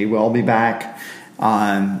Fitzpatrick may well be back.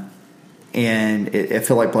 And I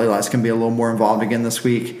feel like Blaylock's going to be a little more involved again this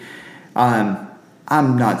week. I'm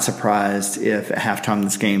not surprised if at halftime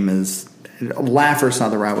this game is laugher's not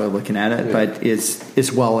the right way of looking at it, but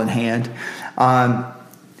it's well in hand.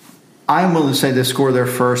 I'm willing to say they score their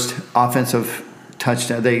first offensive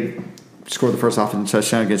touchdown. They score the first offensive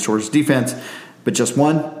touchdown against Georgia's defense, but just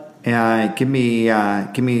one. Give me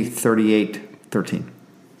 38-13.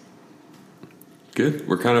 Good.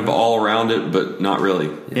 We're kind of all around it, but not really.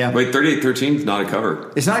 Yeah. Wait, 38-13 is not a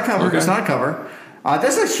cover. It's not a cover. Okay. It's not a cover.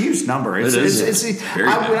 That's a huge number. When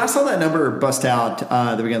I saw that number bust out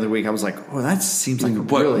the beginning of the week, I was like, "Oh, that seems like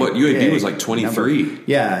what UAB was like 23." Number.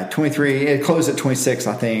 Yeah, 23. It closed at 26,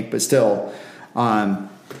 I think, but still,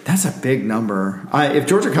 that's a big number. If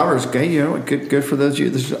Georgia covers, good for those of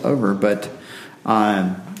you. This is over, but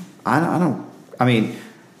I don't. I mean,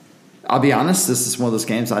 I'll be honest. This is one of those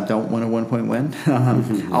games I don't want a 1-point win.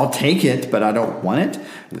 I'll take it, but I don't want it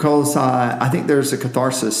because I think there's a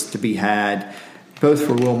catharsis to be had. Both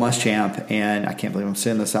for Will Muschamp, and I can't believe I'm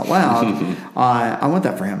saying this out loud. I want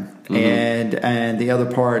that for him. And the other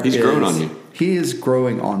part he's growing on you. He is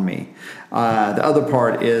growing on me. The other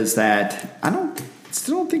part is that I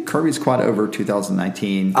still don't think Kirby's quite over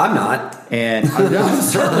 2019. I'm not, and I'm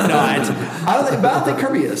certainly not. But I think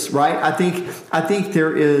Kirby is right. I think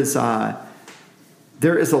there is a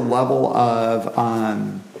level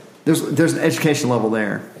of there's an education level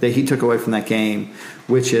there that he took away from that game,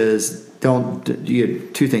 which is.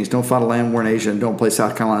 Two things. Don't fight a land-worn Asian. Don't play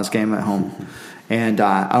South Carolina's game at home. And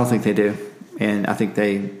I don't think they do. And I think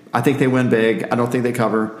they win big. I don't think they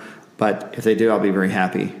cover. But if they do, I'll be very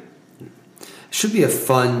happy. Should be a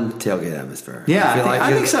fun tailgate atmosphere. Yeah,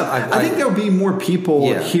 I think so. I think there'll be more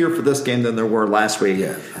people here for this game than there were last week.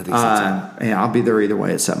 Yeah, I think so too. Yeah, I'll be there either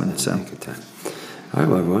way at 7. So. Good time. All right,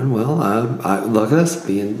 well, everyone. Well, look at us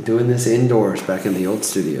doing this indoors back in the old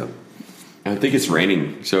studio. I think it's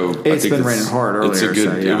raining, so it's been raining hard earlier.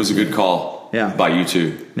 It was a good call by you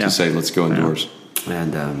two to say let's go indoors.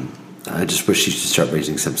 And I just wish you should start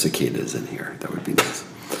raising some cicadas in here. That would be nice.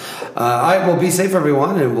 All right, well, be safe,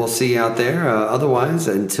 everyone, and we'll see you out there. Otherwise,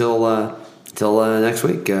 until next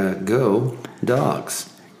week, go Dogs.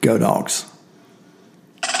 Go Dogs.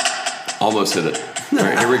 Almost hit it. All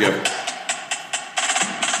right, here we go.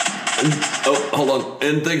 Oh, hold on.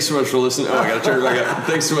 And thanks so much for listening. Oh, I got to turn it back up.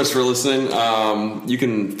 Thanks so much for listening. You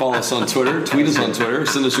can follow us on Twitter, tweet us on Twitter,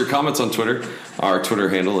 send us your comments on Twitter. Our Twitter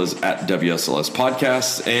handle is @WSLS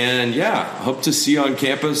Podcast. And hope to see you on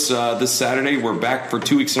campus this Saturday. We're back for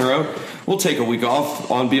 2 weeks in a row. We'll take a week off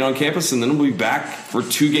on being on campus, and then we'll be back for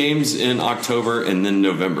 2 games in October and then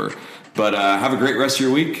November. But have a great rest of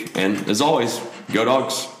your week. And as always, go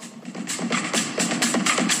Dogs.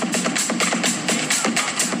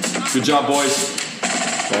 Good job, boys.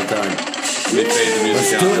 Well done.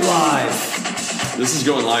 Let's do it live. This is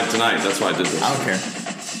going live tonight. That's why I did this. I don't care.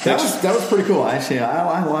 That was pretty cool. Actually,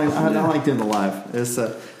 I like doing the live. It's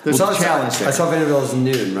there's a challenge there. I saw Vanderbilt's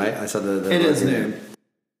noon, right? I saw the it is noon.